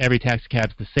 every taxi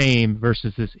cab's the same,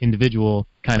 versus this individual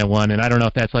kind of one. And I don't know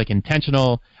if that's like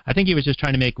intentional. I think he was just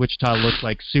trying to make Wichita look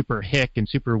like super hick and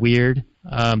super weird,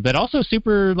 but also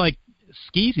super like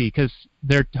skeezy because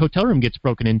their hotel room gets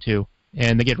broken into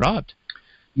and they get robbed.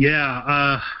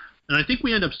 Yeah, and I think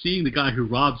we end up seeing the guy who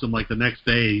robs them like the next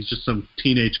day. He's just some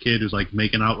teenage kid who's like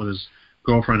making out with his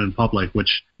girlfriend in public,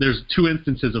 which there's 2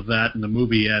 instances of that in the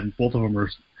movie, and both of them are,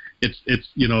 it's if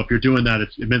you're doing that,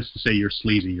 it meant to say you're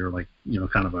sleazy, you're like, you're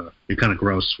kind of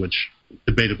gross, which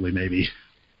debatably maybe.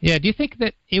 Yeah, do you think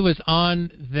that it was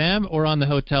on them or on the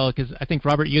hotel? Because I think,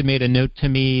 Robert, you had made a note to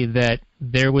me that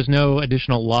there was no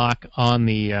additional lock on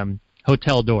the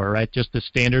hotel door, right? Just the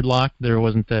standard lock? There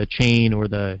wasn't the chain or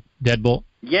the deadbolt?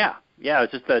 Yeah,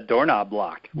 it's just the doorknob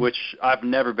locked, which I've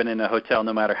never been in a hotel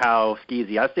no matter how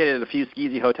skeezy. I've stayed at a few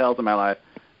skeezy hotels in my life,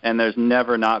 and there's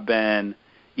never not been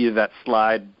either that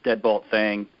slide deadbolt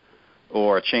thing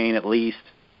or a chain at least.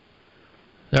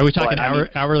 Are we talking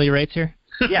hourly rates here?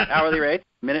 Yeah, hourly rates,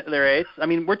 minutely rates. I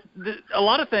mean, a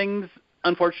lot of things,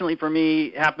 unfortunately for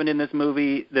me, happened in this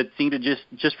movie that seem to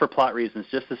just for plot reasons,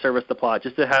 just to service the plot,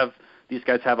 just to have these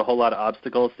guys have a whole lot of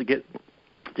obstacles to get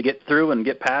through and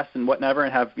get past and whatever,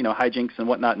 and have hijinks and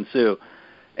whatnot ensue.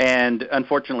 And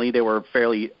unfortunately, they were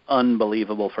fairly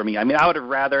unbelievable for me. I mean, I would have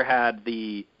rather had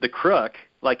the crook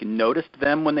noticed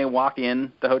them when they walk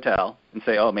in the hotel and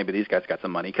say, oh, maybe these guys got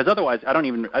some money. Because otherwise, I didn't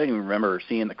even remember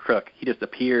seeing the crook. He just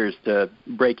appears to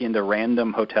break into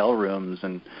random hotel rooms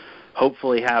and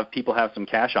hopefully have people have some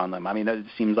cash on them. I mean, that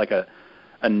seems like a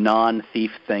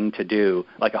non-thief thing to do,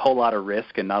 like a whole lot of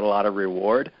risk and not a lot of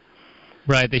reward.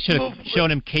 Right. They should have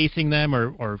shown him casing them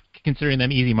or considering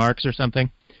them easy marks or something.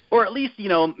 Or at least,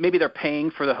 maybe they're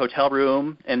paying for the hotel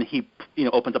room, and he,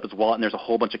 opens up his wallet, and there's a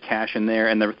whole bunch of cash in there,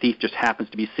 and the thief just happens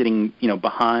to be sitting,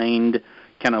 behind,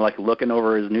 kind of like looking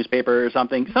over his newspaper or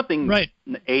something right.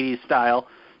 In the 80s style,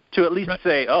 to at least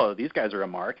say, oh, these guys are a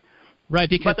mark. Right,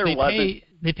 because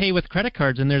they pay with credit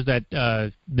cards, and there's that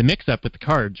the mix-up with the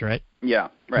cards, right? Yeah,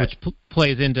 right. Which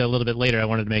plays into a little bit later. I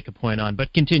wanted to make a point on,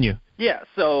 but continue. Yeah,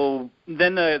 so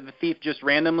then the thief just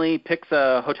randomly picks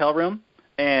a hotel room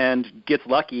and gets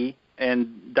lucky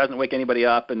and doesn't wake anybody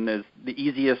up, and is the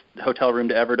easiest hotel room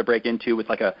to break into with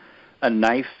like a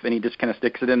knife, and he just kind of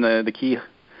sticks it in the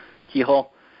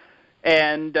keyhole.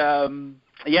 And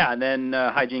and then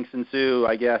hijinks ensue,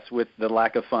 I guess, with the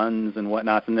lack of funds and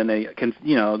whatnot, and then they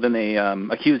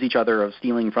accuse each other of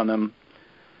stealing from them,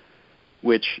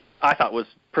 which I thought was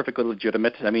perfectly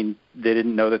legitimate. I mean, they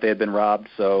didn't know that they had been robbed,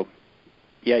 so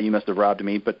yeah, you must have robbed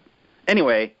me. But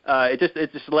anyway, it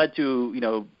just led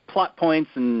to plot points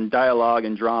and dialogue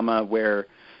and drama where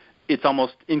it's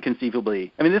almost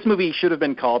inconceivably. I mean, this movie should have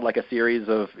been called like a series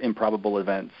of improbable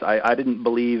events. I didn't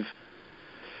believe.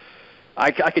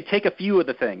 I could take a few of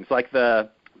the things, like the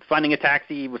finding a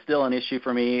taxi was still an issue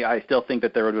for me. I still think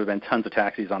that there would have been tons of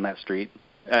taxis on that street.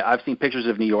 I've seen pictures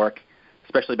of New York,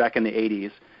 especially back in the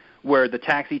 80s, where the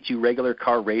taxi to regular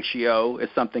car ratio is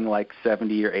something like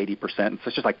 70 or 80%. So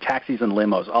it's just like taxis and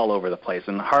limos all over the place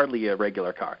and hardly a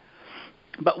regular car.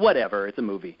 But whatever, it's a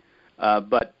movie.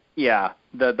 But yeah,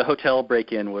 the hotel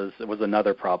break-in was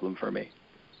another problem for me.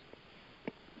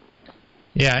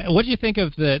 Yeah, what do you think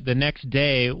of the next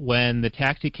day when the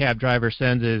taxi cab driver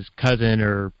sends his cousin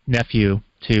or nephew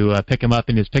to pick him up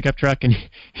in his pickup truck, and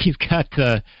he's got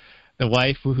the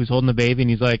wife who's holding the baby, and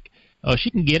he's like, "Oh,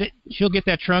 she can get it. She'll get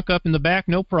that trunk up in the back,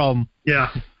 no problem."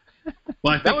 Yeah.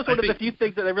 Well, that was one of the few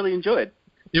things that I really enjoyed.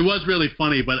 It was really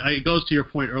funny, but it goes to your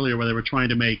point earlier where they were trying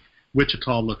to make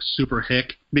Wichita look super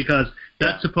hick, because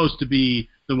that's supposed to be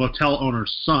the motel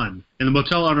owner's son, and the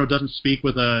motel owner doesn't speak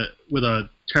with a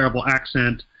terrible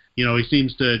accent. He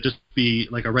seems to just be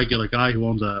like a regular guy who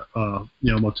owns a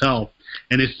motel,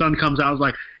 and his son comes out and is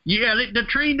like, "Yeah, the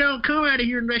train don't come out of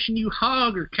here unless you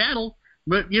hog or cattle.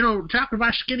 But, talking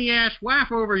about skinny-ass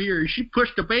wife over here, she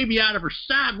pushed the baby out of her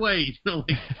sideways." I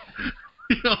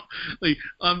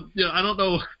don't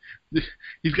know.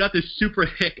 He's got this super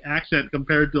hick accent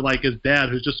compared to, like, his dad,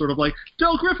 who's just sort of like,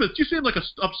 "Del Griffith, you seem like a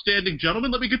upstanding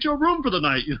gentleman. Let me get you a room for the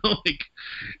night."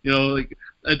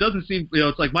 It doesn't seem,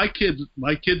 it's like my kids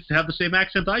have the same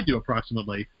accent I do,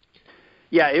 approximately.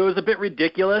 Yeah, it was a bit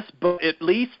ridiculous, but at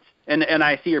least, and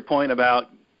I see your point about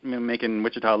making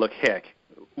Wichita look hick,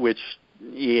 which,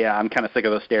 yeah, I'm kind of sick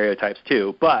of those stereotypes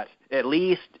too, but at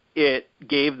least it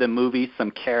gave the movie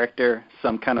some character,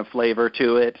 some kind of flavor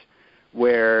to it,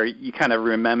 where you kind of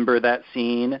remember that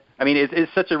scene. I mean,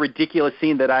 it's such a ridiculous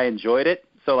scene that I enjoyed it.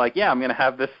 So, like, yeah, I'm going to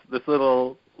have this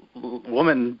little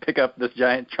woman pick up this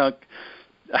giant trunk.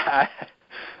 That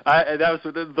was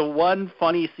the one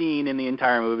funny scene in the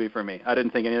entire movie for me. I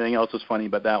didn't think anything else was funny,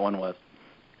 but that one was.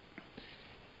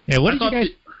 Yeah, what did you guys...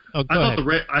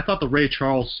 I thought the Ray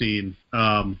Charles scene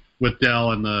with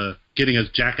Del and the getting his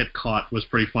jacket caught was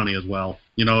pretty funny as well.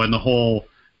 And the whole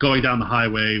going down the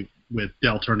highway with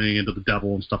Del turning into the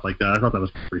devil and stuff like that. I thought that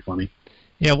was pretty funny.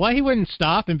 Yeah, why he wouldn't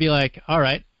stop and be like, "All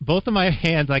right, both of my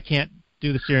hands, I can't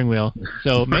do the steering wheel,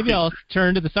 so maybe I'll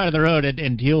turn to the side of the road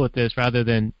and deal with this rather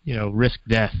than risk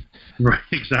death." Right,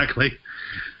 exactly.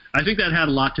 I think that had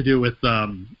a lot to do with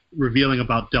revealing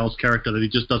about Del's character, that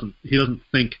he doesn't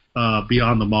think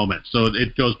beyond the moment. So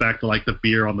it goes back to like the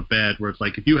beer on the bed, where it's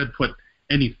like if you had put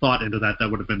any thought into that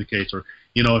would have been the case. Or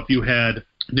if you had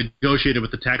negotiated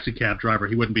with the taxi cab driver,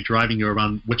 he wouldn't be driving you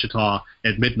around Wichita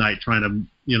at midnight trying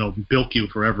to bilk you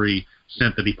for every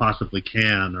cent that he possibly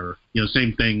can. Or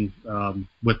same thing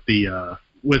with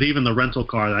even the rental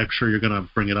car. I'm sure you're going to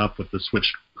bring it up with the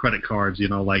switched credit cards.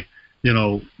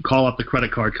 Call up the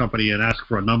credit card company and ask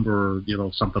for a number,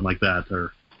 or something like that.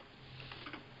 Or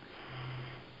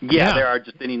yeah, there are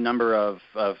just any number of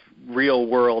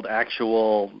real-world,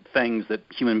 actual things that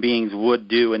human beings would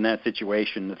do in that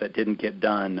situation that didn't get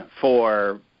done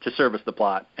to service the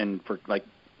plot and for like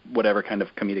whatever kind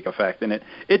of comedic effect. And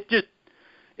it just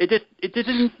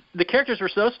didn't. The characters were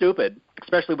so stupid,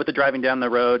 especially with the driving down the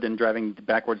road and driving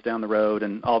backwards down the road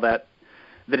and all that.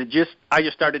 I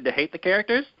just started to hate the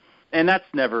characters. And that's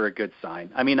never a good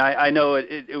sign. I mean, I know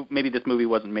maybe this movie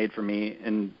wasn't made for me,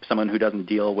 and someone who doesn't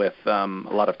deal with a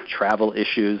lot of travel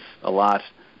issues a lot.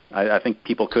 I think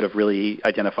people could have really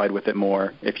identified with it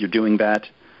more if you're doing that.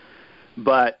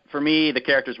 But for me, the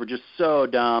characters were just so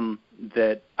dumb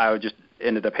that I just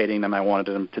ended up hating them. I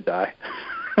wanted them to die.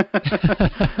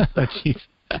 Oh, jeez.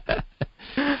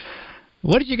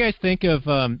 What did you guys think of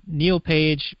Neil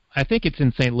Page? I think it's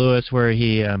in St. Louis, where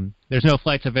he there's no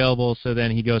flights available, so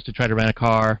then he goes to try to rent a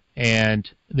car, and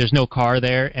there's no car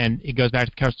there, and it goes back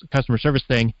to the customer service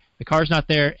thing. The car's not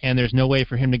there, and there's no way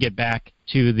for him to get back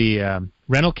to the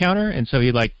rental counter, and so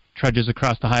he trudges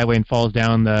across the highway and falls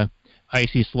down the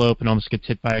icy slope and almost gets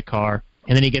hit by a car.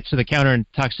 And then he gets to the counter and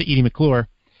talks to Edie McClure.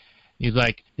 He's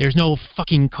like, there's no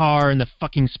fucking car in the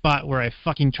fucking spot where I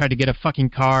fucking tried to get a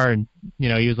fucking car. And,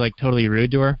 he was like totally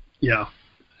rude to her. Yeah.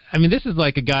 I mean, this is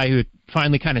like a guy who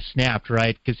finally kind of snapped,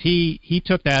 right? Because he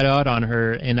took that out on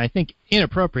her, and I think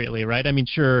inappropriately, right? I mean,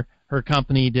 sure, her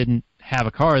company didn't have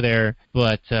a car there,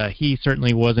 but he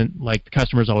certainly wasn't like the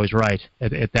customer's always right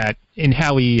at that in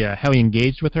how he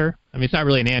engaged with her. I mean, it's not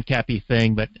really an ANCAP-y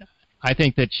thing, but I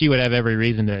think that she would have every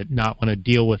reason to not want to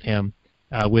deal with him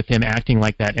acting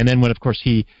like that. And then when, of course,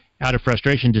 he, out of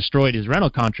frustration, destroyed his rental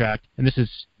contract, and this is,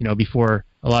 before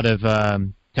a lot of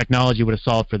technology would have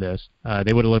solved for this.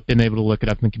 They would have been able to look it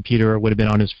up in the computer, or would have been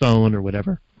on his phone or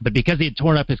whatever. But because he had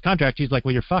torn up his contract, he's like,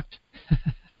 well, you're fucked.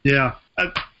 Yeah.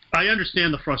 I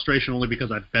understand the frustration only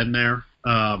because I've been there.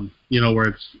 Where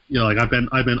it's, like I've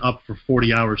been up for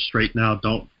 40 hours straight now.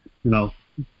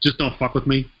 Just don't fuck with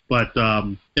me. But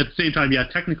at the same time, yeah,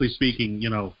 technically speaking,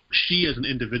 she as an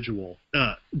individual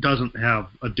doesn't have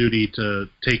a duty to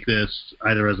take this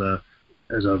either as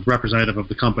a representative of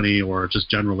the company or just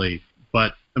generally.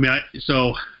 But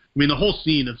the whole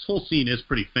scene is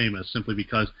pretty famous simply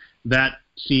because that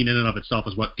scene in and of itself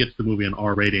is what gets the movie an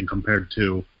R rating compared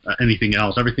to anything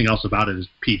else. Everything else about it is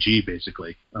PG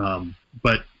basically.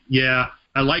 But yeah,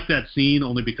 I like that scene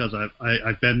only because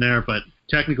I've been there. But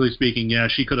technically speaking, yeah,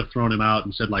 she could have thrown him out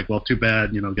and said like, well, too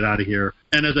bad, get out of here.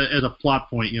 And as a plot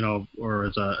point, or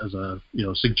as a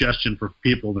suggestion for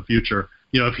people in the future,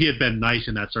 if he had been nice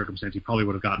in that circumstance, he probably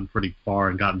would have gotten pretty far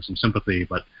and gotten some sympathy.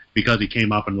 But because he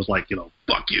came up and was like,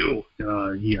 fuck you,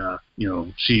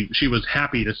 she was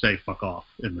happy to say fuck off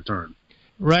in return.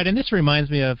 Right, and this reminds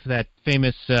me of that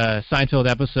famous Seinfeld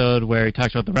episode where he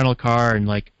talks about the rental car and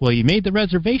like, well, you made the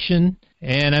reservation,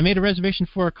 and I made a reservation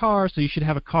for a car, so you should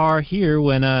have a car here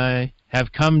when I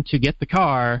have come to get the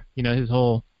car, his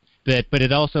whole bit. But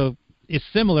it also is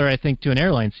similar, I think, to an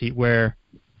airline seat where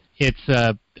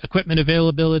it's equipment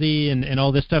availability and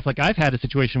all this stuff. Like I've had a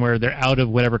situation where they're out of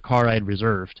whatever car I had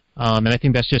reserved. And I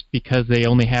think that's just because they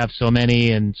only have so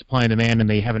many and supply and demand, and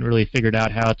they haven't really figured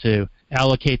out how to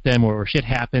allocate them, or shit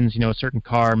happens, a certain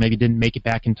car maybe didn't make it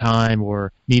back in time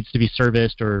or needs to be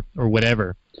serviced or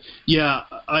whatever. Yeah,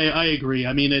 I agree.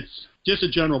 I mean, it's just a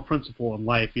general principle in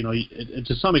life.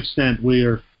 To some extent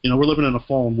we're living in a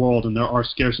fallen world, and there are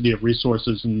scarcity of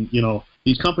resources, and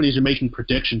these companies are making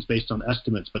predictions based on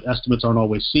estimates, but estimates aren't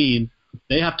always seen.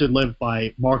 They have to live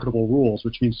by marketable rules,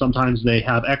 which means sometimes they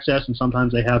have excess and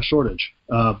sometimes they have shortage.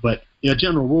 But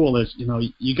general rule is,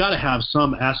 you got to have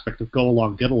some aspect of go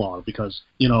along, get along, because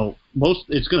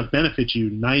it's going to benefit you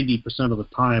 90% of the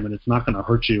time, and it's not going to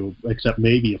hurt you except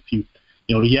maybe a few.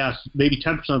 Yes, maybe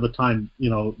 10% of the time,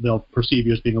 they'll perceive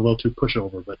you as being a little too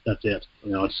pushover, but that's it.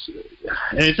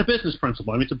 It's a business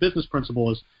principle. I mean, it's a business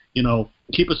principle is,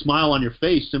 keep a smile on your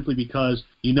face simply because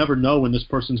you never know when this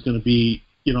person's going to be,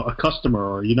 a customer,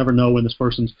 or you never know when this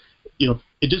person's,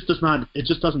 it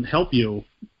just doesn't help you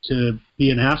to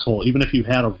be an asshole, even if you've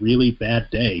had a really bad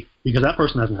day, because that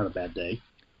person hasn't had a bad day.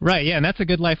 Right, yeah, and that's a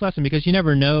good life lesson because you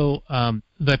never know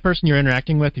the person you're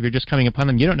interacting with. If you're just coming upon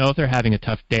them, you don't know if they're having a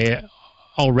tough day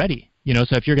already.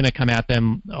 So if you're going to come at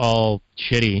them all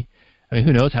shitty, I mean,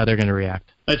 who knows how they're going to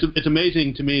react. It's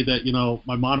amazing to me that,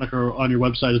 my moniker on your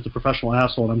website is the professional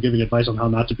asshole, and I'm giving advice on how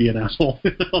not to be an asshole.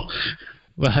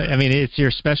 Well, I mean, it's your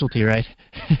specialty, right?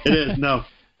 It is, no.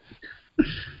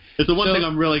 It's the one thing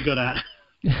I'm really good at.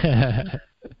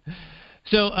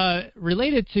 So,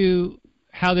 related to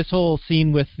how this whole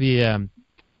scene with the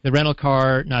rental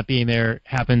car not being there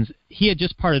happens, he had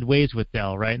just parted ways with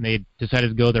Dell, right? And they decided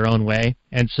to go their own way.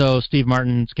 And so Steve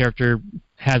Martin's character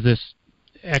has this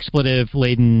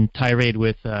expletive-laden tirade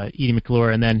with Edie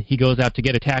McClure, and then he goes out to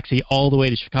get a taxi all the way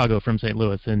to Chicago from St.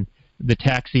 Louis. And the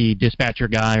taxi dispatcher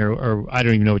guy, or I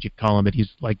don't even know what you call him, but he's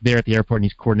like there at the airport and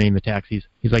he's coordinating the taxis.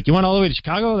 He's like, "You want all the way to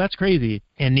Chicago? That's crazy."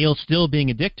 And Neil's still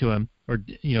being a dick to him, or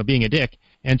being a dick.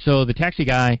 And so the taxi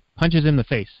guy punches him in the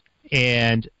face,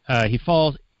 and he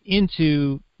falls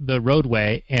into the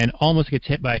roadway and almost gets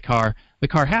hit by a car. The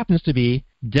car happens to be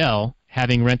Dell,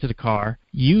 having rented a car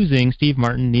using Steve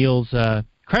Martin, Neil's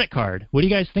credit card. What do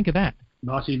you guys think of that?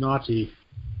 Naughty.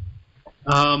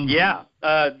 Yeah.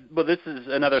 Well, this is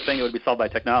another thing that would be solved by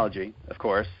technology, of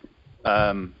course.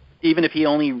 Even if he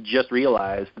only just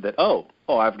realized that,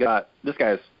 I've got this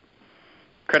guy's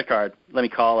credit card. Let me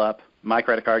call up my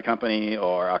credit card company,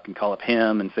 or I can call up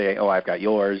him and say, I've got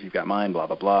yours, you've got mine, blah,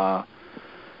 blah, blah.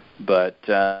 But,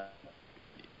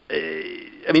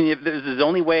 if there's his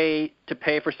only way to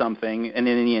pay for something, and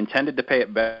then he intended to pay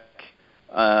it back,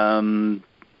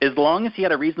 as long as he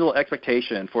had a reasonable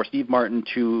expectation for Steve Martin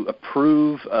to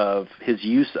approve of his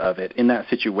use of it in that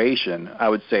situation, I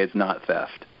would say it's not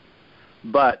theft.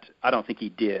 But I don't think he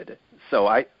did. So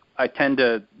I tend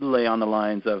to lay on the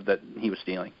lines of that he was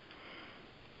stealing.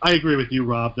 I agree with you,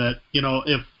 Rob, that,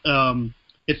 if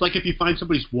it's like if you find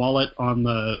somebody's wallet on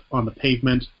the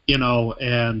pavement,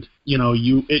 and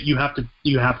you have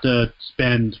to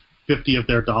spend $50 of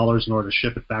their dollars in order to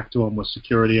ship it back to them with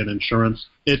security and insurance.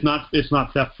 It's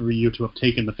not theft for you to have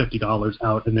taken the $50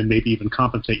 out and then maybe even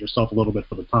compensate yourself a little bit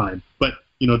for the time. But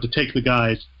to take the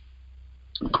guy's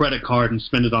credit card and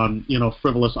spend it on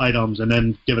frivolous items and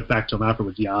then give it back to him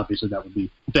afterwards, yeah, obviously that would be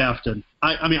theft. And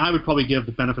I would probably give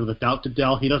the benefit of the doubt to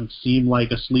Dell. He doesn't seem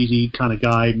like a sleazy kind of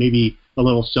guy. Maybe a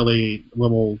little silly, a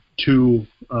little too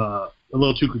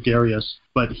gregarious,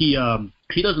 but he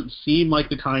doesn't seem like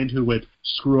the kind who would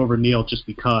screw over Neil just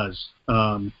because.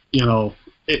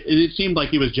 It seemed like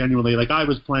he was genuinely, like, I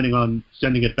was planning on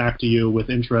sending it back to you with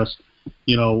interest,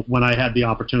 when I had the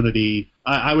opportunity.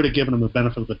 I would have given him the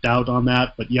benefit of the doubt on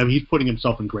that, but yeah, he's putting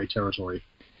himself in gray territory.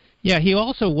 Yeah, he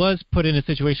also was put in a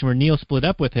situation where Neil split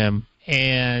up with him,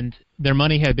 and their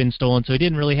money had been stolen, so he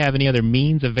didn't really have any other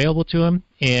means available to him,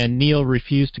 and Neil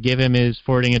refused to give him his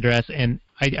forwarding address, and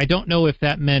I don't know if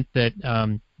that meant that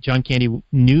John Candy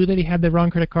knew that he had the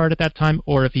wrong credit card at that time,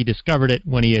 or if he discovered it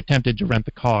when he attempted to rent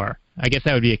the car. I guess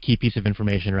that would be a key piece of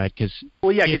information, right? Because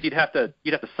you'd have to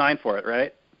sign for it,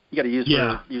 right? You got to use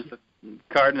the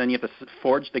card, and then you have to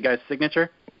forge the guy's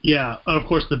signature. Yeah, of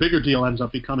course. The bigger deal ends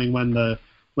up becoming when the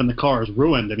car is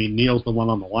ruined. I mean, Neil's the one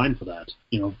on the line for that.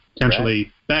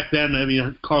 Potentially back then. I mean,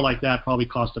 a car like that probably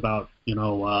cost about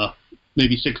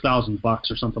maybe $6,000 or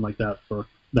something like that for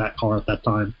that car at that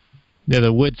time. Yeah,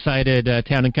 the wood-sided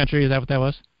Town and Country. Is that what that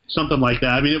was? Something like that.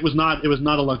 I mean, it was not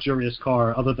a luxurious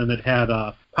car, other than it had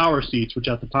power seats, which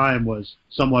at the time was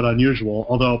somewhat unusual,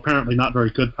 although apparently not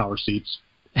very good power seats.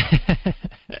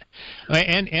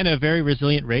 and a very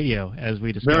resilient radio, as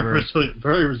we discovered.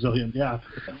 Very resilient, yeah.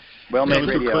 Well-made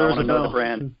radio. I want to know the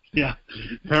brand. Yeah,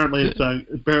 apparently it's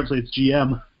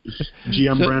GM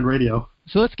brand radio.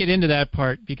 So let's get into that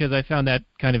part, because I found that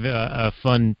kind of a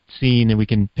fun scene, and we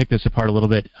can pick this apart a little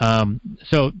bit.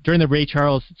 So during the Ray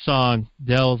Charles song,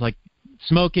 Dell's like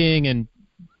smoking and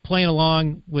playing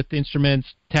along with the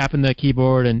instruments, tapping the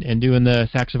keyboard and doing the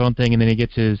saxophone thing, and then he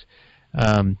gets his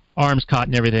arms caught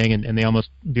and everything, and they almost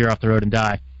veer off the road and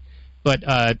die. But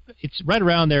it's right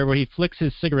around there where he flicks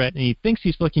his cigarette, and he thinks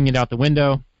he's flicking it out the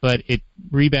window, but it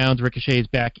rebounds, ricochets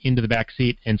back into the back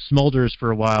seat, and smolders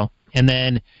for a while. And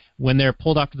then when they're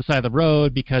pulled off to the side of the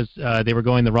road because they were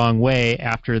going the wrong way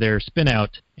after their spin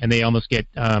out, and they almost get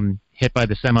hit by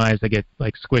the semis, they get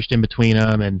like squished in between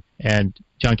them, and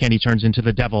John Candy turns into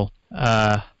the devil.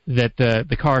 That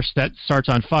the car starts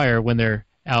on fire when they're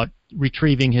out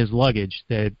retrieving his luggage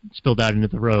that spilled out into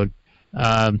the road.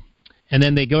 And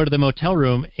then they go to the motel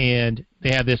room, and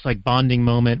they have this like bonding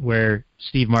moment where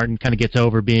Steve Martin kind of gets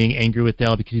over being angry with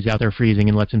Dell because he's out there freezing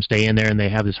and lets him stay in there, and they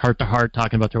have this heart-to-heart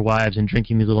talking about their wives and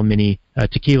drinking these little mini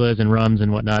tequilas and rums and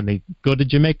whatnot, and they go to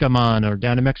Jamaica, or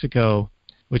down to Mexico,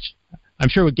 which I'm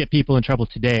sure would get people in trouble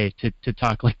today to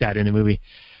talk like that in a movie.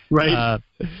 Right.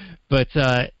 But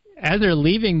as they're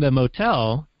leaving the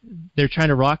motel, they're trying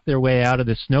to rock their way out of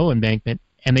the snow embankment,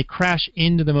 and they crash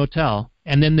into the motel,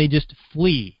 and then they just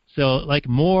flee. So, like,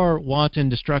 more wanton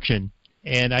destruction.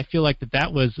 And I feel like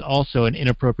that was also an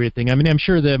inappropriate thing. I mean, I'm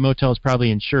sure the motel is probably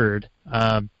insured,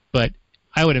 but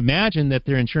I would imagine that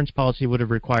their insurance policy would have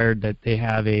required that they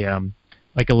have a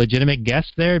legitimate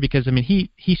guest there, because, I mean,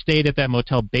 he stayed at that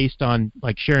motel based on,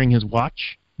 like, sharing his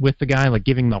watch with the guy, like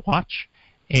giving the watch.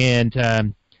 And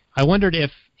I wondered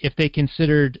if they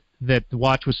considered that the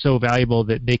watch was so valuable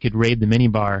that they could raid the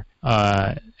minibar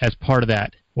as part of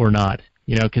that or not.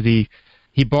 Because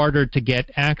he bartered to get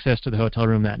access to the hotel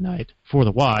room that night for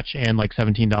the watch and like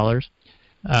 $17.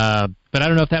 But I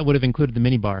don't know if that would have included the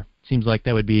minibar. Seems like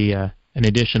that would be an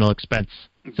additional expense.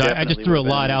 So I just threw a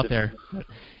lot out there.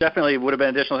 Definitely would have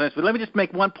been additional expense. But let me just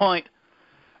make one point.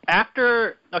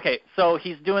 So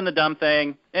he's doing the dumb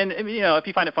thing, and if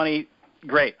you find it funny,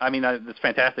 great. I mean, it's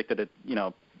fantastic that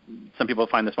some people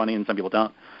find this funny and some people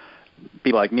don't.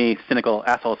 People like me, cynical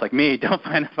assholes like me, don't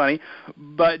find it funny.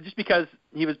 But just because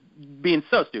he was being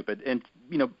so stupid, and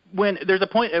when there's a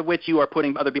point at which you are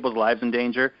putting other people's lives in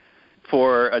danger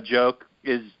for a joke,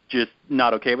 is just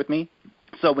not okay with me.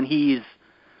 So when he's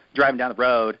driving down the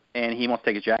road and he wants to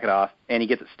take his jacket off and he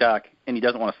gets it stuck and he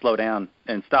doesn't want to slow down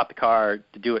and stop the car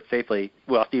to do it safely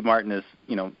while Steve Martin is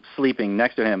sleeping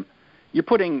next to him, you're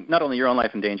putting not only your own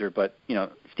life in danger, but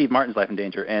Steve Martin's life in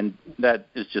danger, and that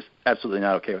is just absolutely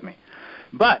not okay with me.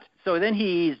 But so then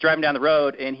he's driving down the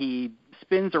road and he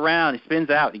spins around, he spins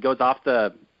out, he goes off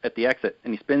at the exit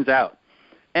and he spins out.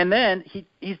 And then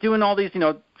he's doing all these,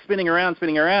 spinning around,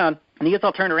 and he gets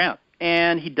all turned around.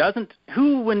 And he doesn't, I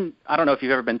don't know if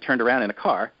you've ever been turned around in a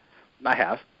car. I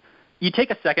have. You take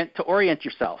a second to orient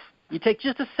yourself. You take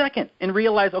just a second and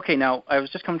realize, okay, now I was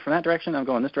just coming from that direction, I'm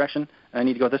going this direction, and I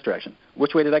need to go this direction.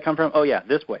 Which way did I come from? Oh, yeah,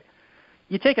 this way.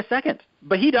 You take a second,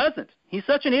 but he doesn't. He's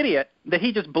such an idiot that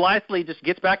he just blithely just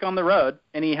gets back on the road,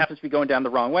 and he happens to be going down the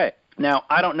wrong way. Now,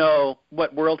 I don't know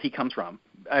what world he comes from.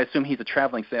 I assume he's a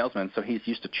traveling salesman, so he's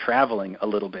used to traveling a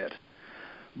little bit.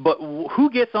 But who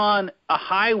gets on a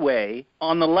highway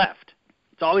on the left?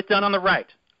 It's always done on the right.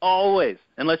 Always.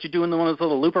 Unless you're doing one of those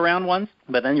little loop-around ones,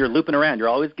 but then you're looping around. You're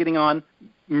always getting on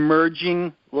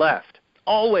merging left.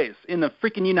 Always in the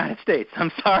freaking United States.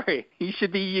 I'm sorry. You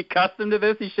should be accustomed to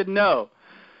this. You should know.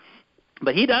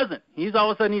 But he doesn't. He's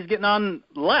all of a sudden he's getting on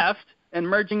left and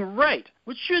merging right,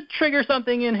 which should trigger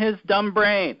something in his dumb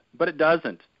brain, but it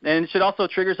doesn't. And it should also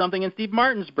trigger something in Steve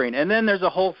Martin's brain. And then there's a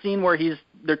whole scene where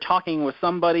they're talking with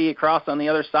somebody across on the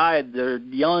other side. They're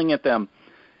yelling at them,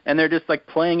 and they're just like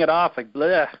playing it off, like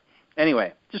bleh.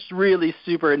 Anyway, just really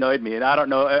super annoyed me, and I don't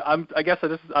know. I guess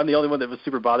I'm the only one that was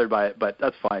super bothered by it, but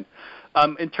that's fine.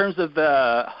 In terms of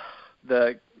the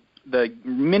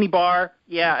mini bar,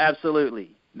 yeah,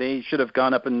 absolutely. They should have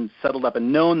gone up and settled up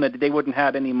and known that they wouldn't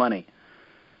have any money.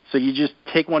 So you just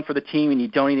take one for the team and you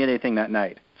don't eat anything that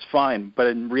night. It's fine. But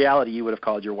in reality, you would have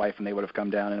called your wife and they would have come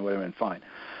down and it would have been fine.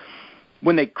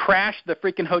 When they crashed the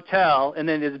freaking hotel and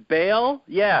then it's bail,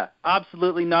 yeah,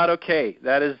 absolutely not okay.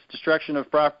 That is destruction of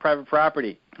private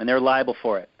property, and they're liable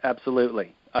for it.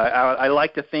 Absolutely. I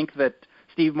like to think that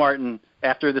Steve Martin,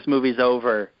 after this movie's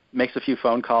over, makes a few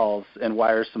phone calls and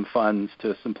wires some funds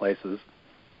to some places.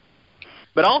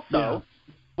 But also,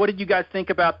 What did you guys think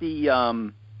about the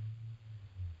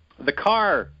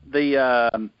car,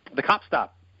 the cop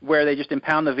stop, where they just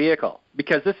impound the vehicle?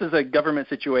 Because this is a government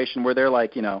situation where they're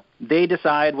like, they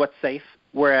decide what's safe,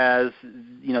 whereas,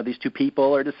 these two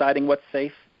people are deciding what's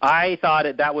safe. I thought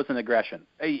that was an aggression.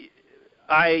 If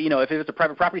it was a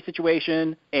private property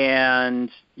situation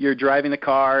and you're driving the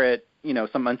car at,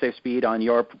 some unsafe speed on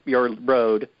your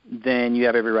road, then you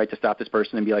have every right to stop this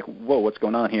person and be like, whoa, what's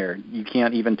going on here? You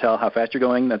can't even tell how fast you're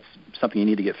going. That's something you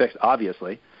need to get fixed,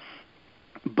 obviously.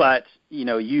 But,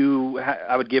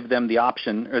 I would give them the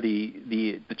option or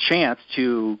the chance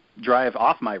to drive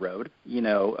off my road,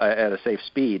 at a safe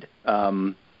speed.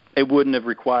 It wouldn't have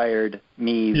required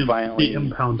me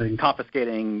violently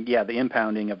confiscating, the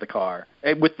impounding of the car.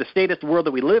 With the statist world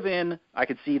that we live in, I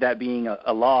could see that being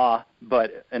a law,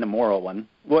 but an immoral one.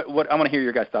 I want to hear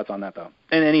your guys' thoughts on that, though,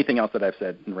 and anything else that I've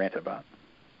said and ranted about.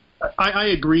 I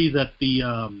agree that the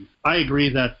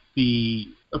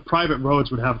private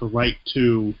roads would have the right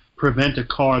to prevent a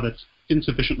car that's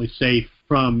insufficiently safe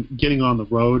from getting on the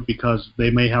road because they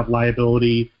may have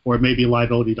liability or it may be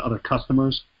liability to other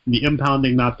customers. The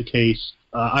impounding, not the case.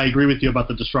 I agree with you about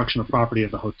the destruction of property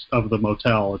of the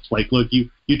motel. It's like, look, you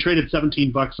traded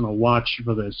 $17 and a watch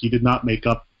for this. You did not make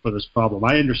up for this problem.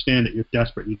 I understand that you're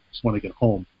desperate. You just want to get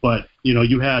home. But,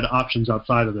 you had options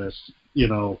outside of this,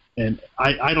 and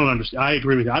I don't understand. I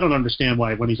agree with you. I don't understand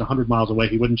why when he's 100 miles away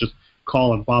he wouldn't just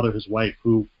call and bother his wife,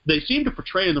 who they seem to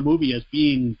portray in the movie as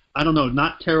being, I don't know,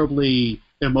 not terribly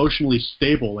emotionally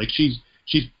stable. Like she's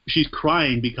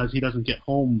crying because he doesn't get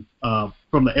home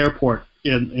from the airport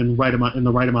in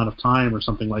the right amount of time or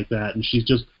something like that, and she's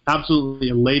just absolutely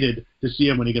elated to see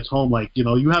him when he gets home. Like,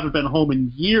 you haven't been home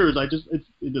in years.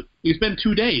 It's been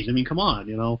 2 days. I mean, come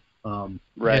on,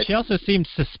 Right. Yeah, she also seemed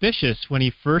suspicious when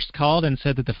he first called and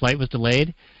said that the flight was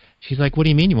delayed. She's like, "What do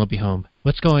you mean you won't be home?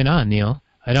 What's going on, Neil?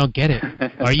 I don't get it.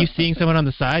 Are you seeing someone on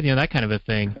the side?" That kind of a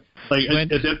thing. Like,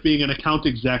 as if being an account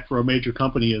exec for a major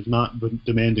company is not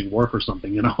demanding work or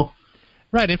something,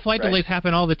 Right, and flight delays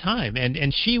happen all the time.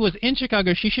 And she was in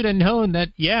Chicago. She should have known that,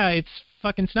 it's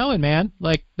fucking snowing, man.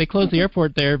 Like, they closed the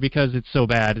airport there because it's so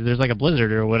bad. There's like a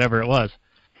blizzard or whatever it was.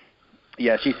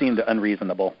 Yeah, she seemed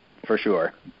unreasonable, for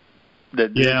sure.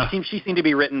 She seemed to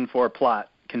be written for plot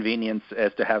convenience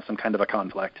as to have some kind of a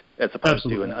conflict, as opposed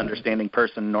to an understanding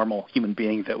person, normal human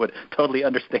being that would totally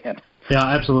understand. Yeah,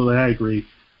 absolutely, I agree.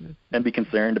 And be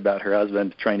concerned about her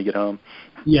husband trying to get home.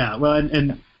 Yeah, well,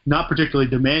 and not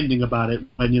particularly demanding about it.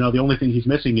 And, the only thing he's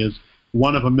missing is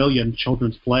one of a million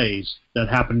children's plays that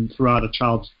happen throughout a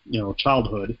child's,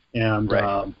 childhood. And,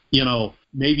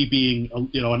 maybe being,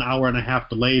 an hour and a half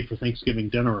delayed for Thanksgiving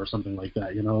dinner or something like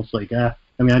that. It's like,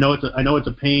 I know it's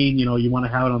a pain, you want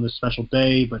to have it on this special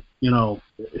day, but,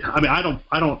 I don't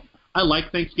I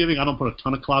like Thanksgiving. I don't put a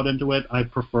ton of clout into it. I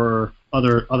prefer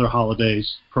other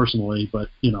holidays personally, but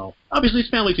obviously it's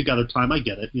family together time. I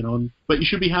get it, but you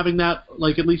should be having that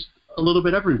like at least a little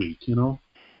bit every week,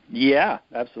 Yeah,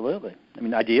 absolutely. I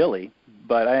mean, ideally,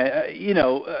 but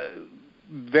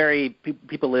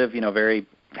people live, very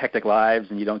hectic lives,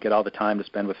 and you don't get all the time to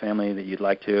spend with family that you'd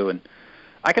like to, and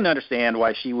I can understand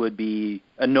why she would be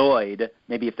annoyed,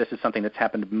 maybe if this is something that's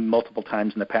happened multiple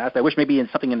times in the past. I wish maybe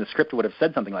something in the script would have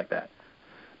said something like that.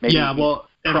 Maybe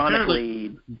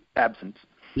chronically absent.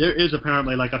 There is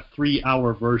apparently like a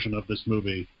 3-hour version of this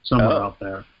movie somewhere out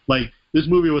there. Like, this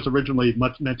movie was originally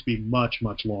meant to be much,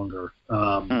 much longer.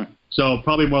 So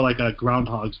probably more like a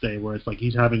Groundhog's Day, where it's like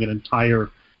he's having an entire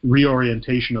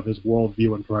reorientation of his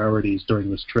worldview and priorities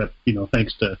during this trip,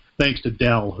 thanks to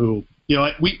Del, who,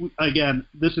 again,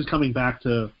 this is coming back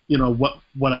to,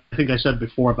 what I think I said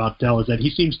before about Del is that he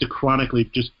seems to chronically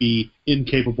just be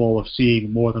incapable of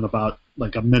seeing more than about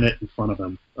like a minute in front of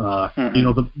him.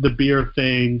 The beer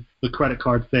thing, the credit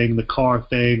card thing, the car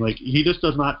thing, like he just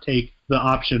does not take the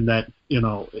option that,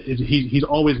 he's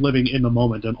always living in the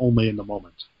moment and only in the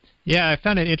moment. Yeah, I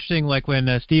found it interesting, like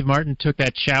when Steve Martin took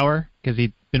that shower, because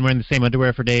he'd been wearing the same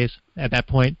underwear for days at that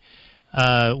point.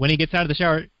 When he gets out of the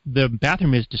shower, the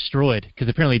bathroom is destroyed, because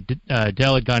apparently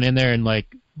Del had gone in there and like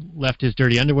left his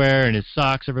dirty underwear and his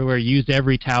socks everywhere, used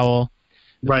every towel.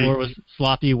 The floor was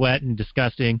sloppy, wet, and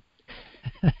disgusting.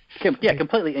 Yeah,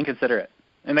 completely inconsiderate.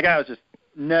 And the guy was just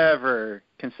never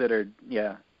considered,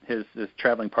 his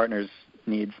traveling partner's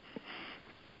needs.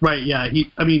 Right, yeah.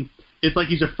 It's like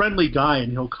he's a friendly guy,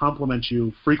 and he'll compliment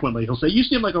you frequently. He'll say, "You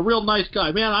seem like a real nice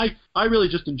guy, man. I really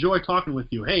just enjoy talking with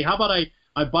you. Hey, how about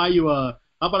I buy you a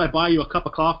cup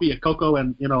of coffee, a cocoa,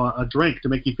 and a drink to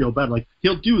make you feel better?" Like,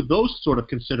 he'll do those sort of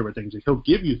considerate things. Like, he'll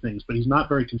give you things, but he's not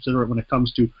very considerate when it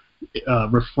comes to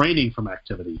refraining from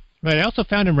activity. Right. I also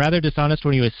found him rather dishonest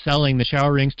when he was selling the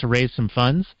shower rings to raise some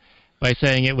funds by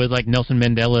saying it was like Nelson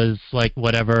Mandela's like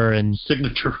whatever and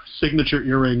signature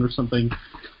earring or something.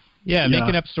 Yeah,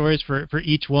 making up stories for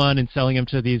each one and selling them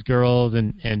to these girls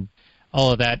and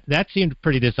all of that. That seemed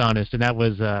pretty dishonest, and that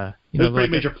was it was a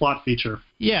pretty major plot feature.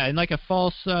 Yeah, and like a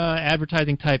false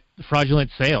advertising type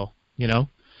fraudulent sale. Yeah.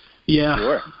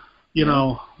 Sure.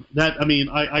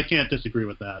 I can't disagree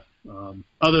with that.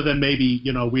 Other than maybe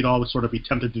we'd always sort of be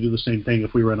tempted to do the same thing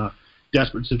if we were in a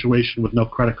desperate situation with no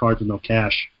credit cards and no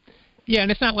cash. Yeah, and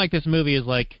it's not like this movie is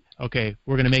like, okay,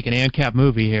 we're going to make an ANCAP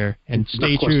movie here and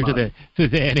stay true to the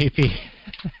NAP.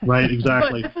 Right,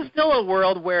 exactly. But this is still a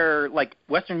world where, like,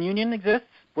 Western Union exists,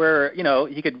 where,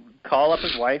 he could call up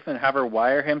his wife and have her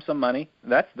wire him some money.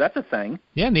 That's a thing.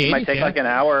 Yeah, in the 80s, it might take like an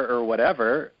hour or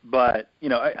whatever, but,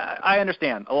 I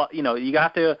understand. A lot, you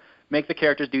have to make the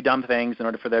characters do dumb things in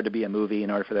order for there to be a movie,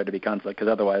 in order for there to be conflict,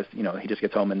 because otherwise, he just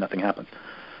gets home and nothing happens.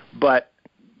 But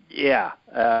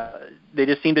they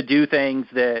just seem to do things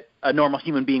that a normal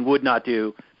human being would not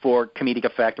do for comedic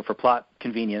effect or for plot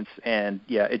convenience, and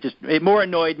it more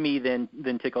annoyed me than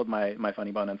tickled my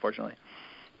funny bone, unfortunately.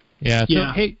 Yeah.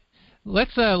 So hey,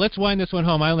 let's wind this one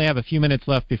home. I only have a few minutes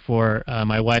left before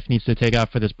my wife needs to take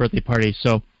off for this birthday party.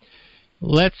 So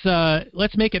let's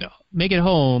make it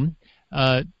home.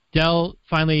 Del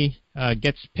finally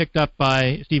gets picked up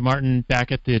by Steve Martin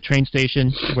back at the train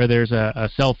station where there's a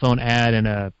cell phone ad and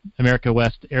a America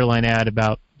West airline ad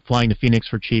about flying to Phoenix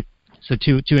for cheap. So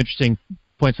two interesting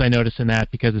points I noticed in that,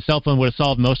 because the cell phone would have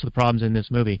solved most of the problems in this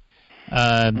movie.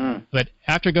 But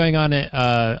after going on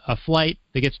a flight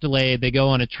that gets delayed, they go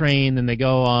on a train, then they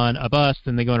go on a bus,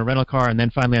 then they go on a rental car, and then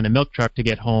finally on a milk truck to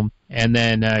get home. And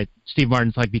then Steve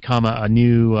Martin's like become a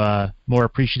new, more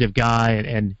appreciative guy,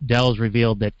 and Del's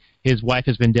revealed that his wife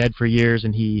has been dead for years,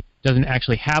 and he doesn't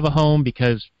actually have a home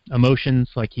because emotions,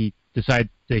 like he decides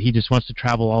that he just wants to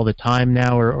travel all the time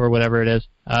now, or whatever it is.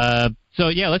 So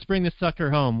yeah, let's bring this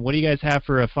sucker home. What do you guys have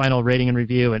for a final rating and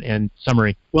review and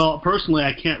summary? Well, personally,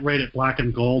 I can't rate it black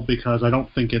and gold because I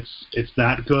don't think it's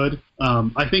that good.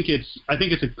 I think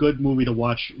it's a good movie to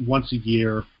watch once a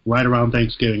year, right around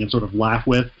Thanksgiving, and sort of laugh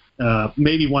with.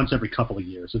 Maybe once every couple of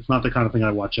years. It's not the kind of thing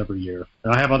I watch every year.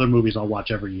 I have other movies I'll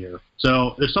watch every year.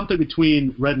 So there's something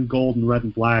between red and gold and red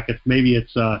and black. It's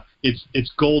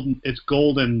gold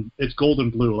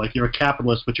and blue. Like, you're a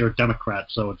capitalist, but you're a Democrat.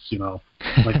 So it's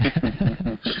like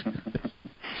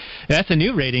that's a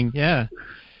new rating. Yeah,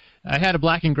 I had a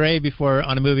black and gray before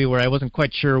on a movie where I wasn't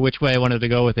quite sure which way I wanted to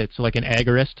go with it. So like an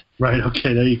agorist. Right.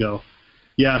 Okay. There you go.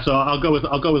 Yeah. So I'll go with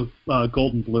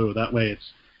gold and blue. That way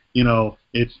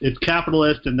it's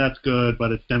capitalist and that's good,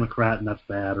 but it's Democrat and that's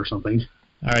bad or something.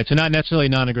 All right, so not necessarily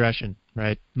non-aggression,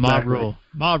 right? Mob rule.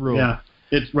 Yeah,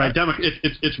 it's right.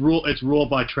 It's rule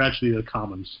by tragedy of the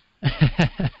commons.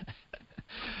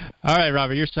 All right,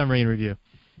 Robert, your summary and review.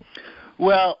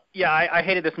 Well, yeah, I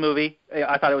hated this movie.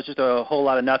 I thought it was just a whole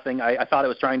lot of nothing. I thought it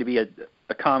was trying to be a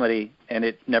comedy, and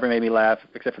it never made me laugh,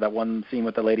 except for that one scene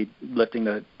with the lady lifting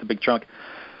the big trunk.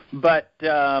 But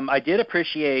I did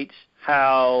appreciate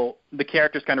how the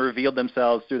characters kind of revealed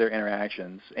themselves through their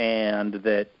interactions, and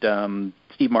that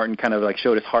Steve Martin kind of like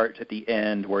showed his heart at the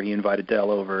end where he invited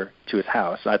Dell over to his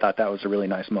house. I thought that was a really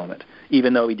nice moment.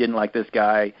 Even though he didn't like this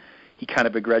guy, he kind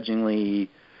of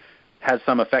begrudgingly has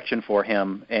some affection for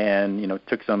him, and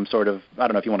took some sort of, I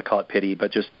don't know if you want to call it pity,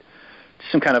 but just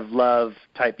some kind of love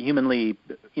type, humanly,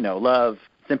 love,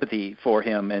 sympathy for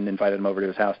him, and invited him over to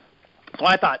his house. So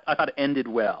I thought it ended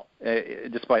well,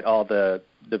 despite all the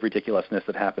ridiculousness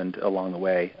that happened along the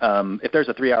way. If there's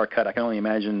a 3-hour cut, I can only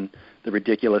imagine the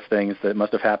ridiculous things that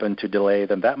must have happened to delay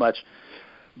them that much.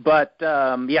 But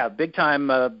yeah, big time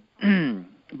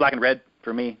black and red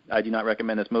for me. I do not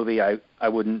recommend this movie. I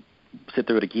wouldn't sit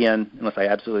through it again unless I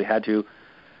absolutely had to,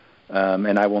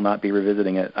 and I will not be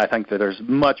revisiting it. I think that there's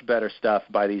much better stuff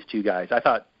by these two guys. I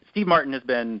thought Steve Martin has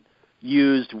been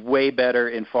used way better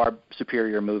in far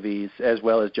superior movies, as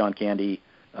well as John Candy.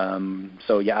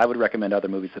 So yeah, I would recommend other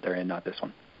movies that they're in, not this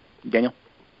one. Daniel?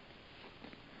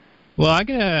 Well, I'm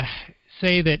going to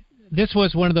say that this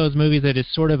was one of those movies that is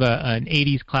sort of an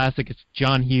 80s classic. It's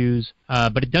John Hughes,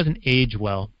 but it doesn't age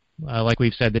well. Like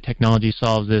we've said, the technology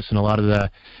solves this, and a lot of the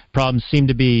problems seem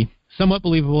to be somewhat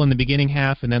believable in the beginning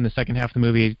half, and then the second half of the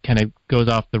movie kind of goes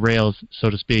off the rails, so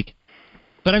to speak.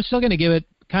 But I'm still going to give it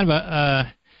kind of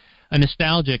a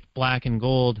nostalgic black and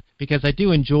gold, because I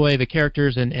do enjoy the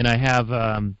characters, and I have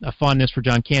a fondness for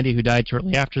John Candy, who died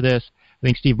shortly after this. I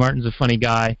think Steve Martin's a funny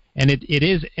guy, and it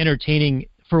is entertaining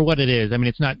for what it is. I mean,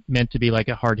 it's not meant to be like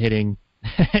a hard-hitting,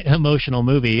 emotional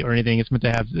movie or anything. It's meant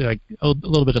to have like a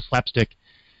little bit of slapstick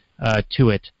to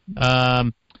it.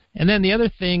 And then the other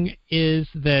thing is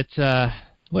that,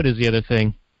 what is the other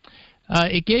thing?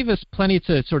 It gave us plenty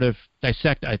to sort of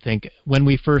dissect, I think. When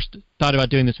we first thought about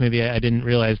doing this movie, I didn't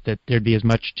realize that there'd be as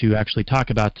much to actually talk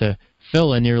about to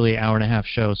fill a nearly hour-and-a-half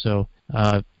show. So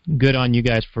good on you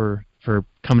guys for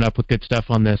coming up with good stuff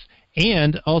on this.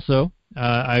 And also,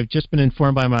 I've just been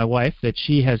informed by my wife that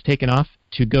she has taken off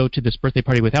to go to this birthday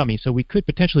party without me, so we could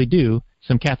potentially do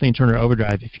some Kathleen Turner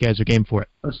Overdrive if you guys are game for it.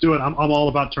 Let's do it. I'm all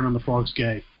about turning the frogs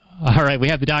gay. All right, we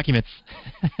have the documents.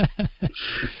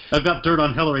 I've got dirt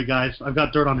on Hillary, guys. I've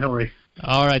got dirt on Hillary.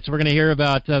 All right, so we're going to hear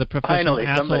about the professional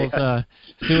Finally, asshole's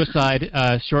suicide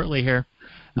shortly here.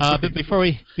 But before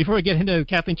we get into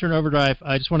Kathleen Turner Overdrive,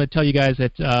 I just want to tell you guys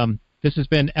that this has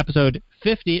been episode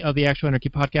 50 of the Actual Anarchy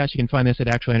podcast. You can find this at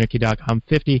actualanarchy.com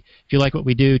 50. If you like what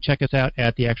we do, check us out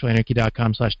at the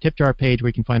actualanarchy.com/tipjar page, where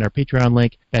you can find our Patreon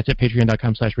link. That's at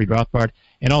patreon.com/Reed Rothbard.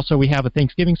 And also, we have a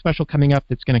Thanksgiving special coming up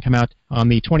that's going to come out on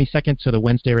the 22nd, so the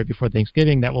Wednesday right before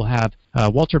Thanksgiving. That will have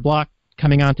Walter Block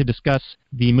coming on to discuss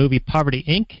the movie Poverty,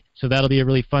 Inc. So that'll be a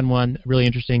really fun one, really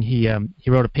interesting. He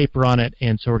wrote a paper on it,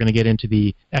 and so we're going to get into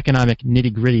the economic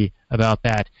nitty-gritty about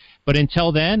that. But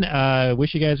until then,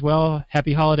 wish you guys well,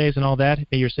 happy holidays and all that.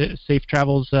 May your safe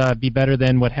travels be better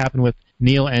than what happened with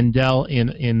Neil and Dell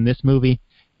in this movie.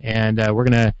 And we're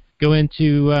going to go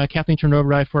into Kathleen Turner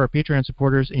Overdrive for our Patreon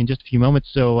supporters in just a few moments.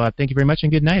 So thank you very much,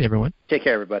 and good night, everyone. Take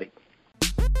care, everybody.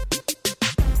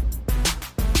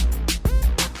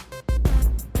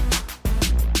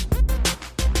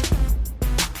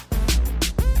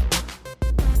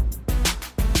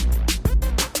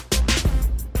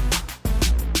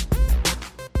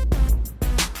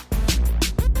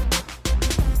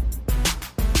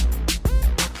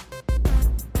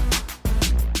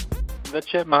 The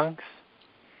Chipmunks.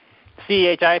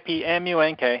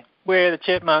 CHIPMUNK. We're the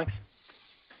Chipmunks.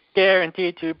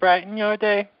 Guaranteed to brighten your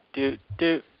day. Do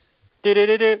do do do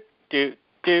do do do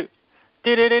do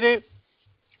do do do.